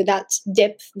dealing with that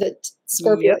depth that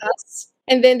Scorpio has.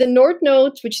 And then the North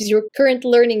Node, which is your current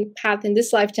learning path in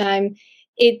this lifetime,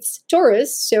 it's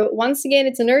Taurus. So once again,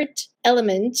 it's an earth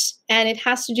element, and it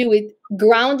has to do with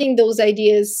grounding those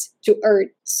ideas to earth.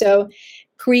 So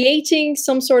creating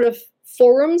some sort of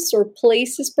forums or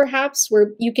places perhaps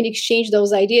where you can exchange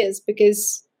those ideas,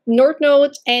 because North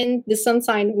Node and the Sun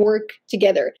sign work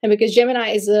together. And because Gemini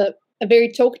is a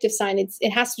very talkative sign, it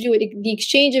has to do with the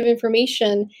exchange of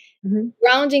information.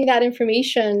 Grounding that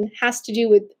information has to do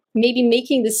with maybe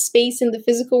making the space in the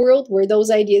physical world where those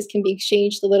ideas can be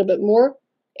exchanged a little bit more.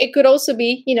 It could also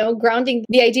be, grounding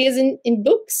the ideas in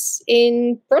books,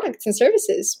 in products and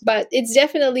services. But it's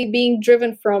definitely being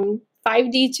driven from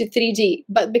 5D to 3D.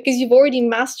 But because you've already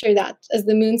mastered that as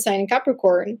the moon sign in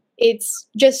Capricorn, it's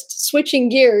just switching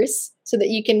gears so that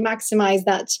you can maximize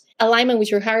that alignment with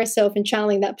your higher self and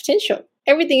channeling that potential.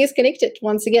 Everything is connected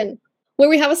once again. Where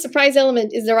we have a surprise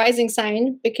element is the rising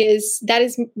sign, because that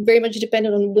is very much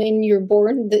dependent on when you're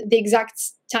born, the exact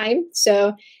time.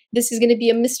 So this is going to be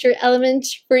a mystery element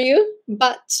for you.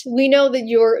 But we know that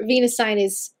your Venus sign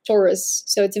is Taurus.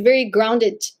 So it's a very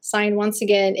grounded sign once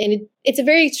again. And it's a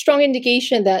very strong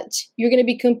indication that you're going to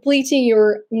be completing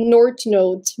your North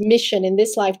Node mission in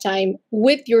this lifetime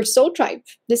with your soul tribe.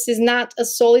 This is not a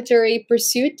solitary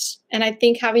pursuit. And I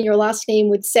think having your last name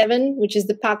with 7, which is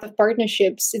the path of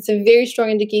partnerships, it's a very strong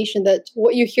indication that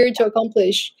what you're here to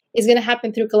accomplish is going to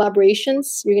happen through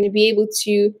collaborations. You're going to be able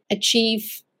to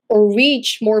achieve or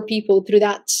reach more people through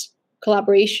that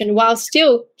collaboration while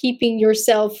still keeping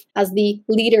yourself as the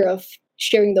leader of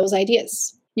sharing those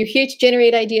ideas. You're here to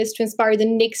generate ideas to inspire the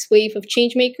next wave of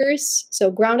change makers.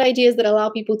 So ground ideas that allow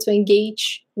people to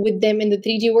engage with them in the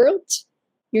 3D world.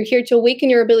 You're here to awaken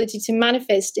your ability to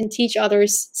manifest and teach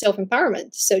others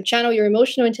self-empowerment. So channel your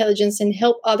emotional intelligence and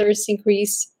help others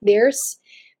increase theirs.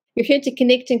 You're here to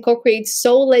connect and co-create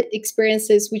soul-led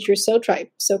experiences with your soul tribe.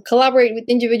 So collaborate with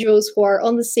individuals who are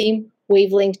on the same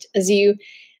wavelength as you.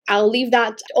 I'll leave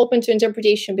that open to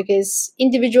interpretation, because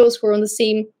individuals who are on the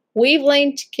same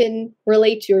wavelength can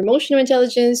relate to your emotional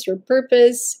intelligence, your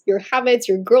purpose, your habits,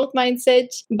 your growth mindset.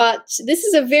 But this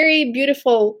is a very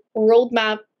beautiful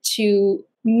roadmap to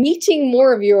meeting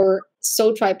more of your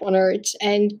soul tribe on earth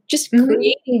and just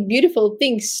creating beautiful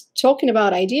things, talking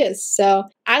about ideas. So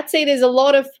I'd say there's a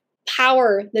lot of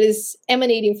power that is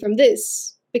emanating from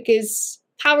this, because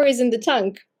power is in the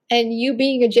tongue. And you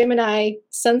being a Gemini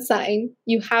sun sign,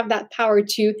 you have that power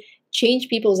to change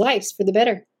people's lives for the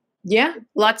better. Yeah,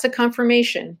 lots of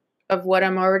confirmation of what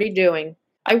I'm already doing.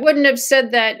 I wouldn't have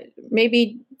said that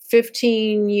maybe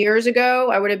 15 years ago.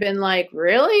 I would have been like,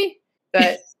 really?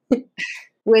 But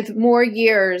with more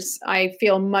years, I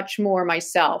feel much more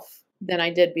myself than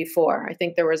I did before. I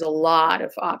think there was a lot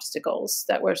of obstacles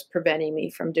that was preventing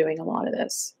me from doing a lot of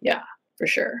this. Yeah, for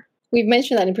sure. We've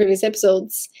mentioned that in previous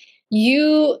episodes.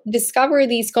 You discover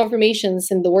these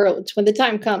confirmations in the world when the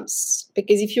time comes.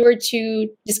 Because if you were to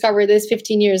discover this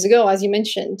 15 years ago, as you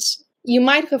mentioned, you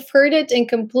might have heard it and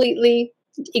completely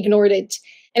ignored it.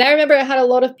 And I remember I had a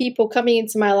lot of people coming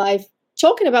into my life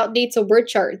talking about dates of birth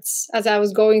charts as I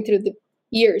was going through the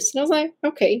years. And I was like,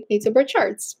 okay, dates of birth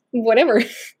charts, whatever.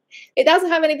 It doesn't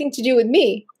have anything to do with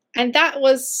me. And that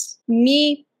was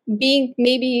me being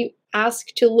maybe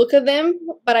asked to look at them,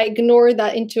 but I ignored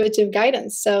that intuitive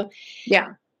guidance. So yeah,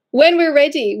 when we're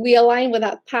ready, we align with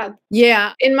that path.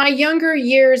 Yeah. In my younger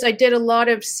years, I did a lot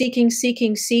of seeking,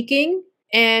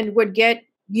 and would get,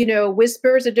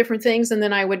 whispers of different things. And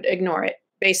then I would ignore it,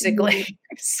 basically.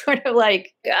 Sort of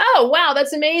like, oh, wow,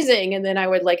 that's amazing. And then I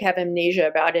would have amnesia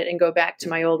about it and go back to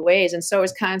my old ways. And so I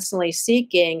was constantly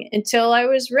seeking until I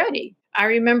was ready. I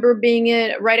remember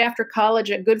being right after college,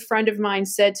 a good friend of mine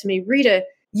said to me, Rita,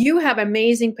 you have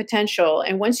amazing potential.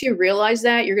 And once you realize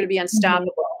that, you're going to be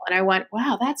unstoppable. And I went,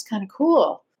 wow, that's kind of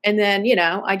cool. And then,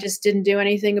 I just didn't do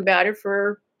anything about it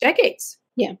for decades.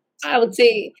 Yeah. I would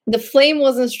say the flame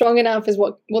wasn't strong enough is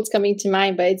what's coming to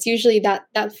mind, but it's usually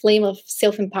that flame of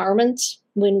self-empowerment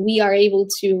when we are able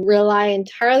to rely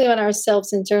entirely on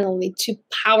ourselves internally to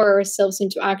power ourselves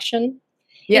into action,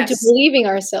 into believing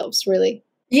ourselves, really.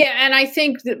 Yeah. And I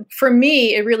think that for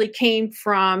me, it really came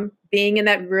from being in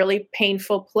that really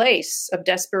painful place of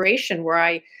desperation where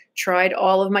I tried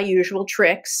all of my usual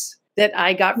tricks that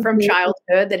I got from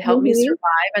childhood that helped me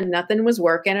survive, and nothing was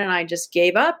working. And I just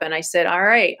gave up and I said, all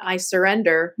right, I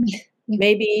surrender.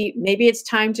 Maybe it's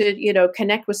time to,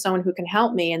 connect with someone who can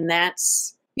help me. And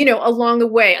that's, along the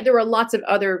way, there were lots of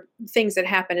other things that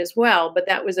happened as well, but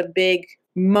that was a big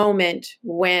moment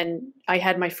when I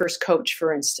had my first coach,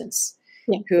 for instance,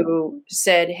 who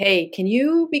said, hey, can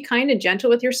you be kind and gentle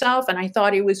with yourself? And I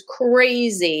thought it was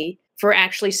crazy for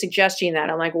actually suggesting that.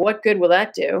 I'm like, what good will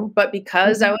that do? But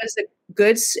because I was a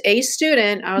good A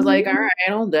student, I was like, all right,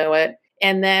 I'll do it.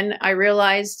 And then I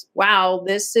realized, wow,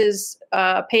 this is,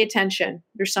 pay attention.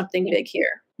 There's something big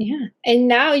here. Yeah. And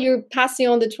now you're passing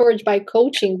on the torch by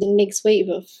coaching the next wave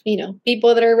of,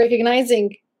 people that are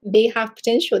recognizing they have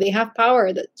potential, they have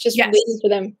power that's just waiting for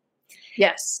them.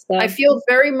 Yes. So, I feel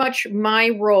very much my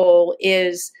role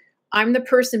is I'm the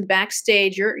person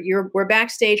backstage. We're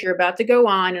backstage. You're about to go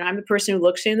on. And I'm the person who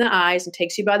looks you in the eyes and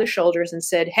takes you by the shoulders and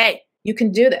said, hey, you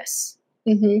can do this.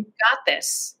 You got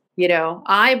this.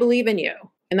 I believe in you.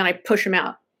 And then I push them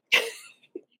out.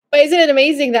 But isn't it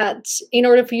amazing that in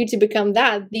order for you to become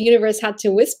that, the universe had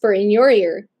to whisper in your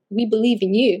ear, we believe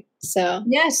in you. So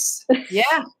yes.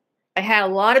 Yeah. I had a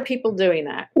lot of people doing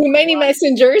that. Many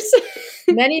messengers.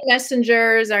 Many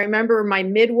messengers. I remember my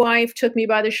midwife took me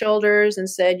by the shoulders and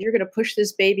said, you're going to push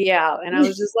this baby out. And I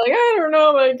was just like, I don't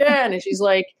know if I can. And she's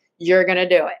like, you're going to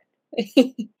do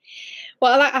it.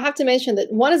 Well, I have to mention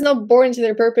that one is not born into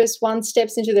their purpose. One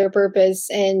steps into their purpose.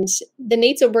 And the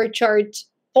natal birth chart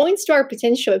points to our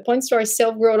potential. It points to our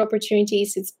self-growth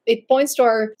opportunities. It points to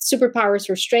our superpowers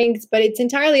or strengths, but it's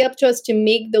entirely up to us to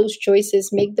make those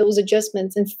choices, make those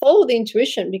adjustments, and follow the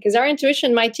intuition, because our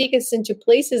intuition might take us into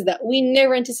places that we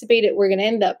never anticipated we're going to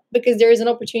end up, because there is an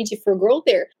opportunity for growth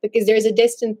there, because there's a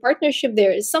destined partnership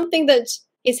there. It's something that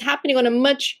is happening on a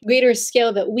much greater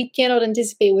scale that we cannot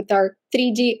anticipate with our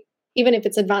 3D, even if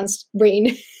it's advanced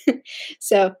brain.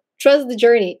 So trust the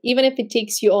journey, even if it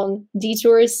takes you on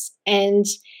detours. And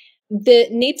the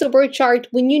natal birth chart,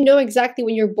 when you know exactly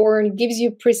when you're born, gives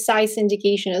you precise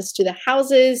indication as to the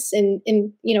houses and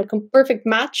perfect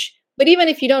match. But even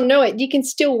if you don't know it, you can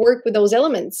still work with those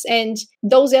elements. And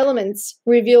those elements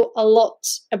reveal a lot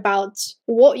about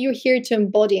what you're here to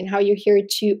embody and how you're here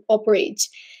to operate.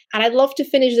 And I'd love to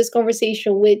finish this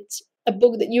conversation with a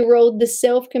book that you wrote, The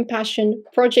Self-Compassion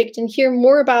Project, and hear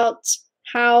more about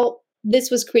how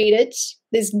this was created,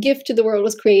 this gift to the world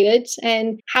was created,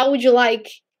 and how would you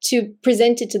like to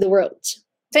present it to the world?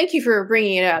 Thank you for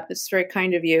bringing it up. It's very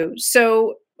kind of you.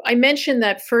 So I mentioned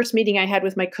that first meeting I had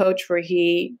with my coach where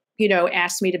he,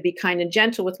 asked me to be kind and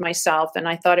gentle with myself. And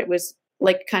I thought it was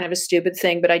like kind of a stupid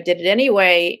thing, but I did it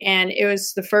anyway. And it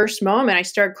was the first moment I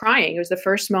started crying. It was the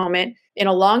first moment in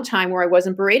a long time where I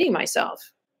wasn't berating myself.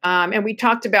 And we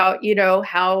talked about,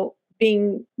 how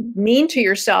being mean to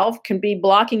yourself can be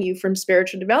blocking you from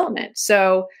spiritual development.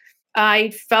 So I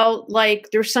felt like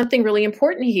there's something really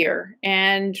important here.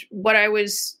 And what I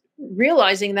was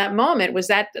realizing that moment was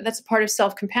that that's a part of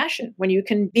self-compassion. When you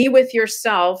can be with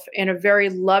yourself in a very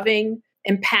loving,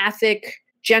 empathic,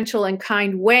 gentle and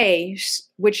kind way,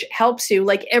 which helps you,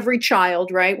 like every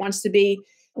child, right, wants to be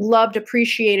loved,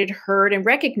 appreciated, heard, and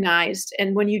recognized.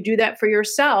 And when you do that for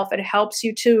yourself, it helps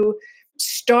you to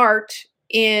start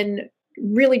in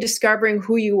really discovering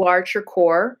who you are at your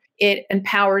core. It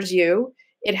empowers you.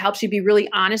 It helps you be really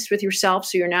honest with yourself,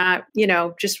 so you're not,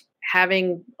 just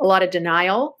having a lot of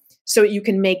denial, so you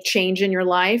can make change in your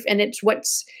life. And it's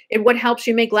what helps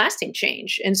you make lasting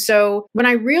change. And so when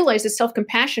I realized that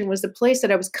self-compassion was the place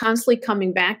that I was constantly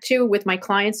coming back to with my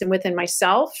clients and within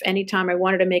myself, anytime I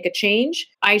wanted to make a change,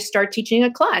 I started teaching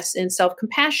a class in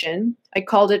self-compassion. I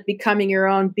called it Becoming Your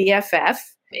Own BFF.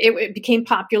 It became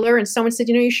popular, and someone said,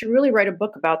 you should really write a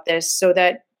book about this so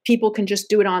that people can just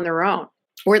do it on their own,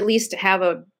 or at least have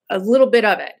a little bit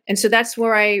of it. And so that's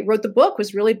where I wrote the book,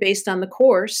 was really based on the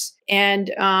course.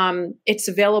 And it's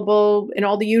available in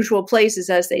all the usual places,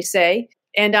 as they say.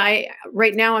 And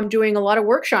right now I'm doing a lot of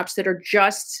workshops that are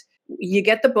just, you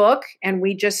get the book and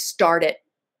we just start it.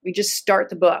 We just start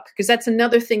the book. Because that's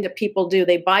another thing that people do.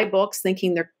 They buy books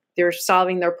thinking they're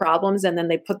solving their problems, and then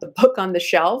they put the book on the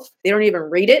shelf. They don't even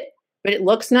read it, but it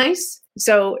looks nice.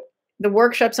 So the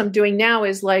workshops I'm doing now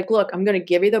is like, look, I'm going to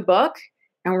give you the book,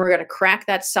 and we're going to crack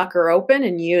that sucker open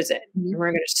and use it. And we're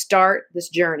going to start this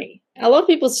journey. A lot of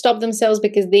people stop themselves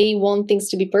because they want things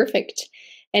to be perfect.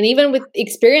 And even with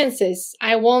experiences,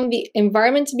 I want the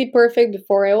environment to be perfect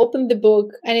before I open the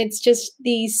book. And it's just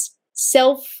these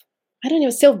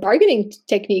self-bargaining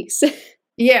techniques.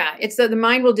 Yeah, it's the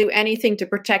mind will do anything to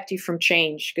protect you from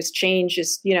change, because change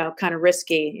is, kind of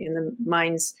risky in the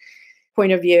mind's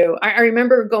point of view. I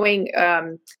remember going,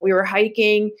 we were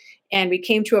hiking and we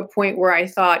came to a point where I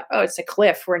thought, oh, it's a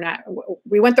cliff.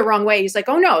 We went the wrong way. He's like,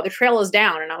 oh no, the trail is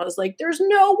down. And I was like, there's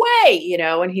no way,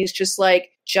 and he's just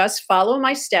like, just follow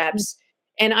my steps.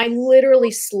 And I literally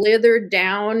slithered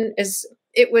down as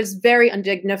it was very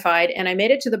undignified. And I made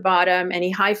it to the bottom and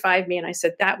he high-fived me. And I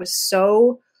said, that was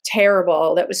so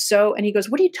terrible. And he goes,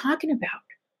 what are you talking about?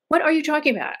 What are you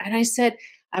talking about? And I said,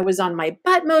 I was on my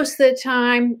butt most of the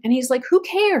time. And he's like, who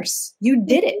cares? You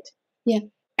did it. Yeah.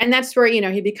 And that's where,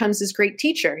 he becomes this great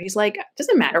teacher. He's like, it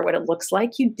doesn't matter what it looks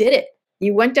like. You did it.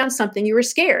 You went down something, you were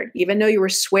scared, even though you were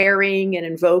swearing and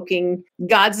invoking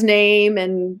God's name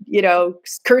and,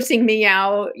 cursing me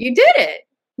out. You did it.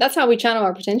 That's how we channel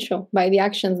our potential, by the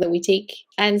actions that we take.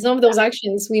 And some of those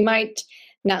actions, we might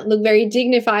not look very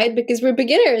dignified because we're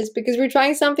beginners, because we're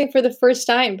trying something for the first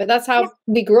time. But that's how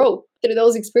we grow, through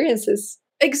those experiences.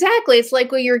 Exactly. It's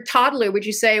like when you're a toddler, would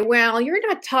you say, well, you're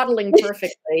not toddling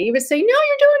perfectly? You would say, no,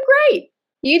 you're doing great.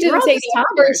 You didn't take the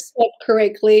first step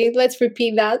correctly. Let's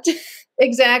repeat that.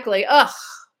 Exactly. Ugh,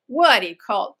 what he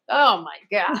called. Oh my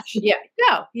gosh. Yeah.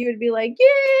 No, you would be like,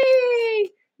 yay.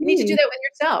 You need to do that with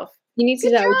yourself. You need to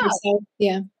do that with yourself.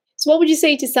 Yeah. So what would you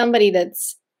say to somebody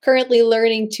that's currently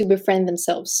learning to befriend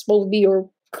themselves? What would be your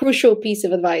crucial piece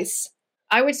of advice?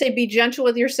 I would say be gentle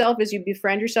with yourself as you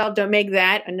befriend yourself. Don't make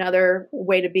that another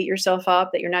way to beat yourself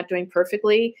up that you're not doing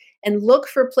perfectly. And look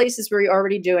for places where you're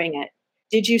already doing it.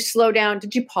 Did you slow down?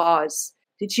 Did you pause?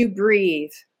 Did you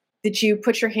breathe? Did you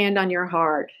put your hand on your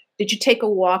heart? Did you take a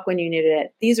walk when you needed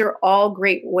it? These are all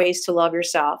great ways to love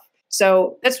yourself.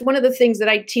 So that's one of the things that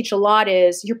I teach a lot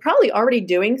is you're probably already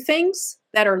doing things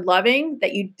that are loving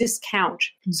that you discount.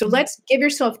 Mm-hmm. So let's give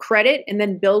yourself credit and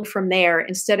then build from there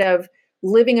instead of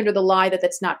living under the lie that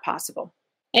that's not possible.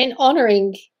 And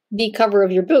honoring the cover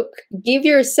of your book. Give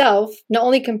yourself not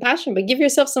only compassion, but give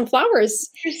yourself some flowers.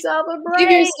 Give yourself a break.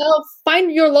 Give yourself,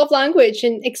 find your love language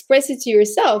and express it to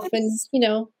yourself. Yes.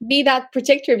 And, be that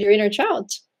protector of your inner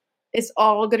child. It's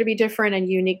all going to be different and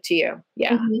unique to you.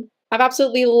 Yeah. Mm-hmm. I've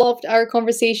absolutely loved our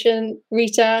conversation,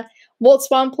 Rita. What's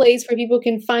one place where people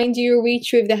can find you,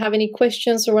 reach you if they have any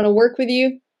questions or want to work with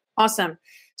you? Awesome.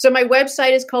 So my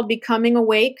website is called Becoming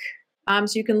Awake.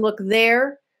 So you can look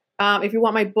there. If you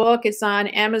want my book, it's on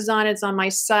Amazon. It's on my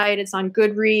site. It's on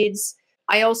Goodreads.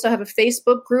 I also have a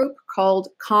Facebook group called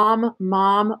Calm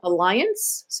Mom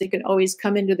Alliance. So you can always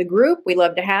come into the group. We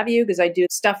love to have you because I do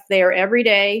stuff there every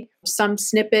day. Some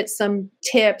snippets, some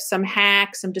tips, some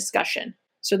hacks, some discussion.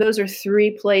 So those are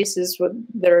 3 places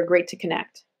that are great to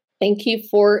connect. Thank you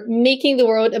for making the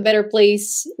world a better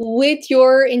place with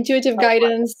your intuitive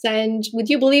guidance and with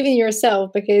you believing in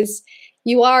yourself, because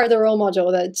you are the role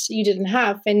model that you didn't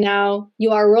have. And now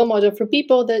you are a role model for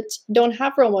people that don't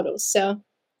have role models. So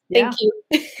thank you.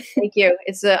 Thank you.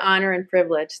 It's an honor and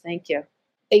privilege. Thank you.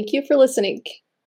 Thank you for listening.